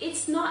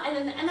 It's not,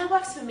 and that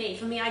works for me.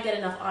 For me, I get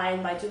enough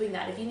iron by doing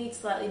that. If you need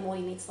slightly more,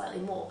 you need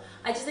slightly more.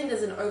 I just think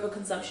there's an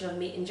overconsumption of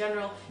meat in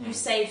general. You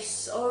save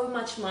so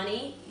much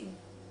money.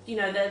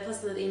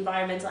 Plus the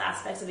environmental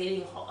aspects of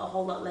eating a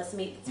whole lot less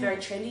meat. It's very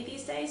trendy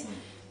these days.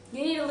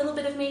 You need a little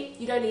bit of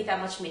meat, you don't need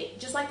that much meat.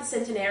 Just like the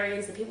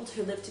centenarians, the people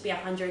who live to be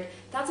 100,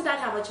 that's about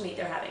how much meat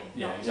they're having.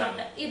 Yeah,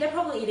 exactly. They're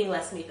probably eating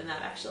less meat than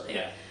that, actually.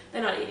 Yeah.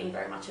 They're not eating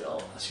very much at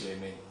all. I see what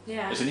you mean.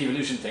 Yeah. It's an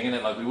evolution thing, isn't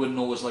it? Like, we wouldn't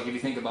always, like, if you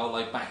think about,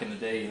 like, back in the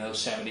day,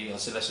 70,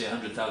 let's say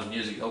 100,000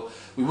 years ago,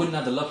 we wouldn't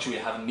have the luxury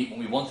of having meat when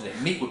we wanted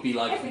it. Meat would be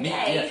like... Every meat,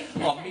 day.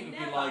 Yeah. Oh, meat would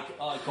be like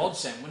a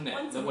godsend, wouldn't it?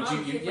 Once a That month,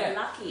 if we're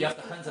lucky. You have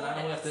to hunt an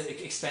animal, you have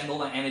to expend all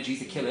that energy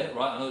to kill it,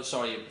 right? I know,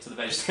 sorry to the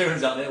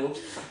vegetarians out there,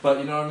 whoops. But,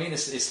 you know what I mean?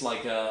 It's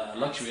like a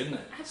luxury, isn't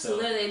it?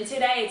 Absolutely. And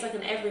today, it's like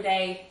an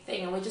everyday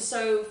thing, and we're just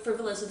so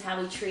frivolous with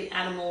how we treat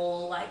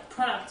animal, like,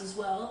 product as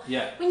well.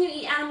 Yeah. When you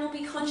eat animal,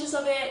 be conscious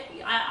of it.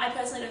 I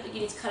personally don't think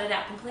you need to cut it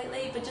out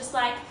completely, but just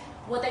like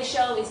what they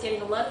show is getting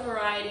a lot of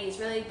variety is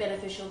really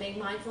beneficial, being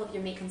mindful of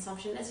your meat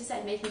consumption, as you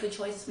said, making good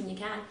choices when you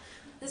can.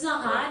 This is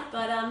not hard,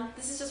 but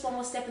this is just one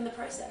more step in the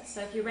process.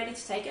 So if you're ready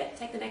to take it,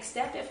 take the next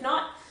step. If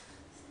not,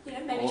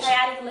 maybe try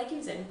adding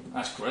legumes in.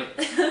 That's great.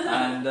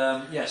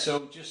 And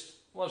so just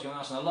what I was going to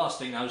ask, and the last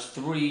thing now is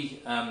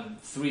three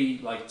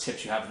like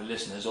tips you have for the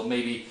listeners, or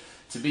maybe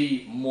to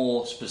be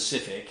more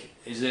specific,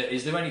 is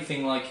there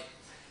anything like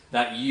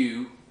that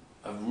you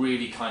have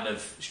really kind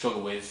of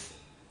struggled with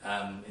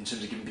in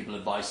terms of giving people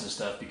advice and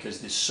stuff,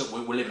 because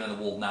we're living in a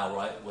world now,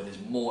 right, where there's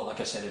more, like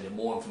I said, there's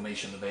more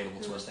information available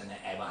to us than there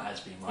ever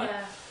has been, right?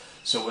 Yeah.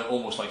 So we're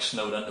almost like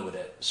snowed under with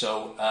it.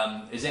 So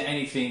is there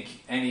anything,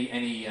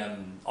 any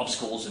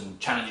obstacles and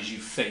challenges you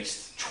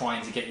faced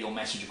trying to get your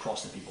message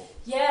across to people?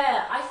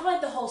 Yeah, I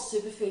find the whole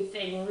superfood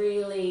thing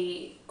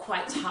really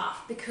quite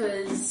tough,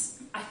 because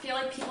I feel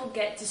like people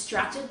get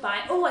distracted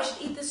by, I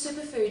should eat this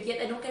superfood, yet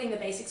they're not getting the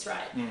basics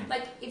right.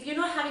 Like, if you're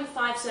not having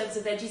 5 serves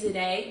of veggies a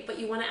day, but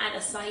you want to add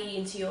acai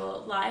into your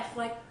life,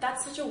 like,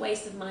 that's such a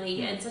waste of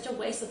money and such a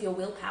waste of your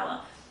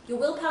willpower. Your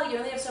willpower, you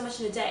only have so much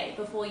in a day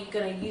before you're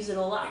going to use it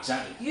all up.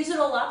 Exactly. Use it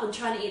all up and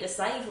trying to eat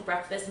acai for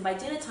breakfast, and by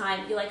dinner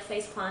time, you're like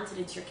face planted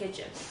into your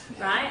kitchen,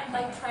 right?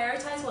 Like,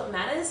 prioritize what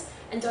matters,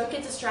 and don't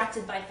get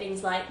distracted by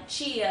things like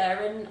chia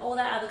and all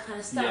that other kind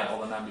of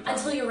stuff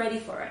until you're ready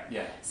for it.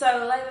 Yeah.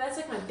 So like, that's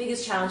like my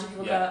biggest challenge. When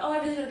people go, I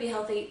really got to be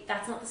healthy.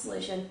 That's not the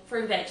solution.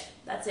 Fruit and veg.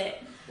 That's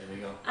it. There we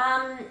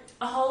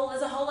go.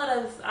 There's a whole lot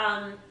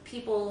of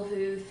people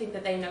who think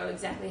that they know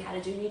exactly how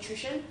to do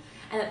nutrition,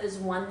 and that there's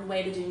one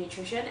way to do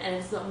nutrition, and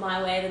if it's not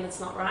my way, then it's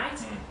not right.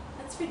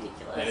 That's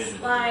ridiculous. That is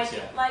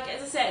ridiculous, like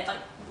as I said, like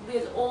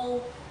there's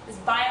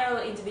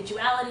bio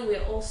individuality.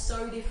 We're all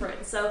so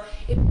different. So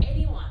if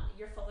anyone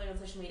you're following on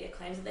social media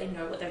claims that they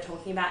know what they're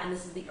talking about and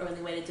this is the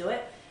only way to do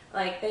it,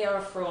 like, they are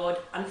a fraud.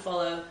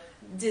 Unfollow,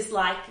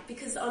 dislike,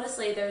 because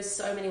honestly, there's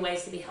so many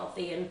ways to be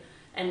healthy,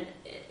 and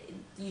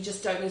you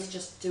just don't need to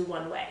just do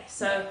one way.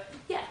 So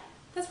yeah.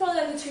 That's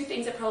probably like the two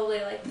things that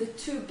probably like the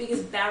two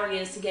biggest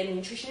barriers to getting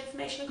nutrition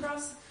information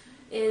across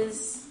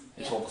is...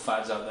 It's all the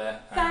fads out there.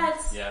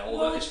 Fads. Yeah,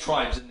 it's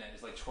tribes, isn't it?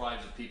 It's like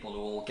tribes of people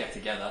who all get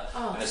together,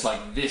 and it's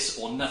like this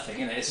or nothing,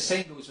 isn't it? It's the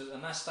same,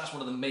 and that's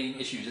one of the main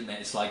issues, isn't it?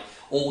 It's like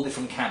all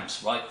different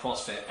camps, right?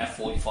 CrossFit,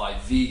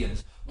 F45,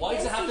 vegans. Why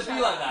does it have to be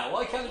like that?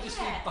 Why can't it just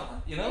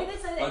be,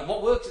 like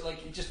what works?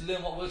 Like, you just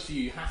learn what works for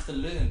you. You have to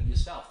learn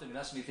yourself. I mean,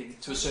 that's me thinking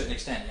to a certain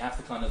extent. You have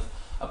to kind of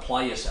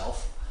apply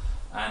yourself.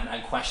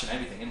 and question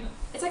everything, isn't it?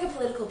 It's like a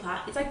political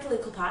part. It's like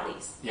political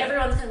parties. Yeah.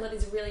 Everyone's kind of got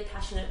these really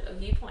passionate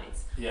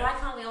viewpoints. Yeah. Why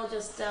can't we all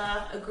just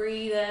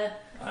agree to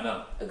I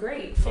know.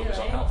 agree? Focus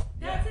really? on health.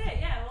 That's it.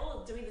 Yeah, we're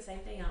all doing the same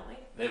thing, aren't we?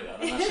 There we go.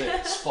 And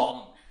that's it. Spot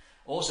on.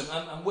 Awesome.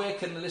 And where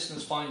can the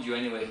listeners find you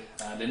anyway,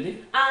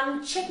 Lyndi?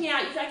 Check me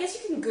out. I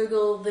guess you can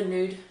Google the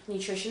Nude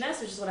Nutritionist,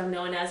 which is what I'm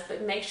known as,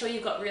 but make sure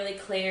you've got really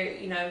clear,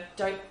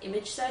 don't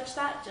image search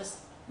that. Just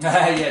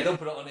yeah, don't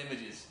put it on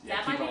images. Yeah,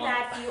 that keep might be it on.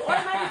 bad for you, or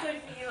it might be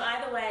good for you,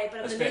 either way.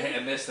 But That's a bit hit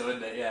and miss though,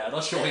 isn't it? Yeah, I'm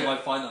not sure what you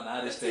might find on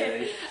that this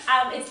day.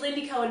 It's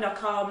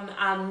lyndycohen.com,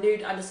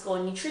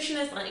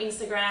 nude_nutritionist on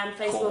Instagram,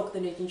 Facebook, Cool.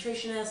 the Nude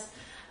Nutritionist.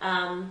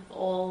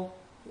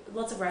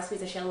 Lots of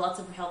recipes. I share lots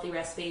of healthy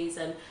recipes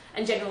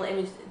and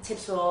general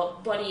tips for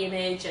body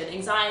image and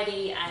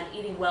anxiety and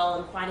eating well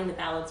and finding the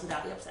balance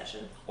without the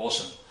obsession.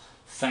 Awesome.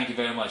 Thank you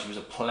very much. It was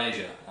a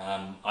pleasure.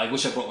 I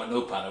wish I brought my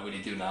notepad. I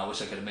really do now. I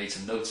wish I could have made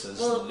some notes. I was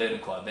learning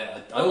quite a bit.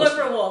 We'll go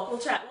for a walk. We'll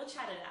chat it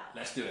out.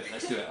 Let's do it.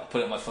 I'll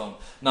put it on my phone.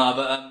 No,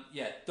 but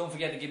don't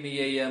forget to give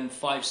me a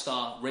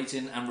 5-star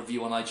rating and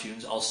review on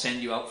iTunes. I'll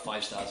send you out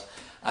 5 stars.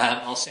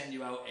 I'll send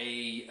you out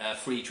a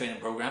free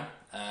training program,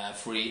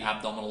 free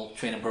abdominal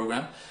training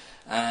program.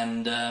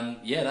 And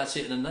that's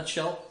it in a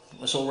nutshell.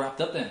 That's all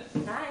wrapped up then.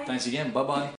 Bye. Thanks again. Bye-bye.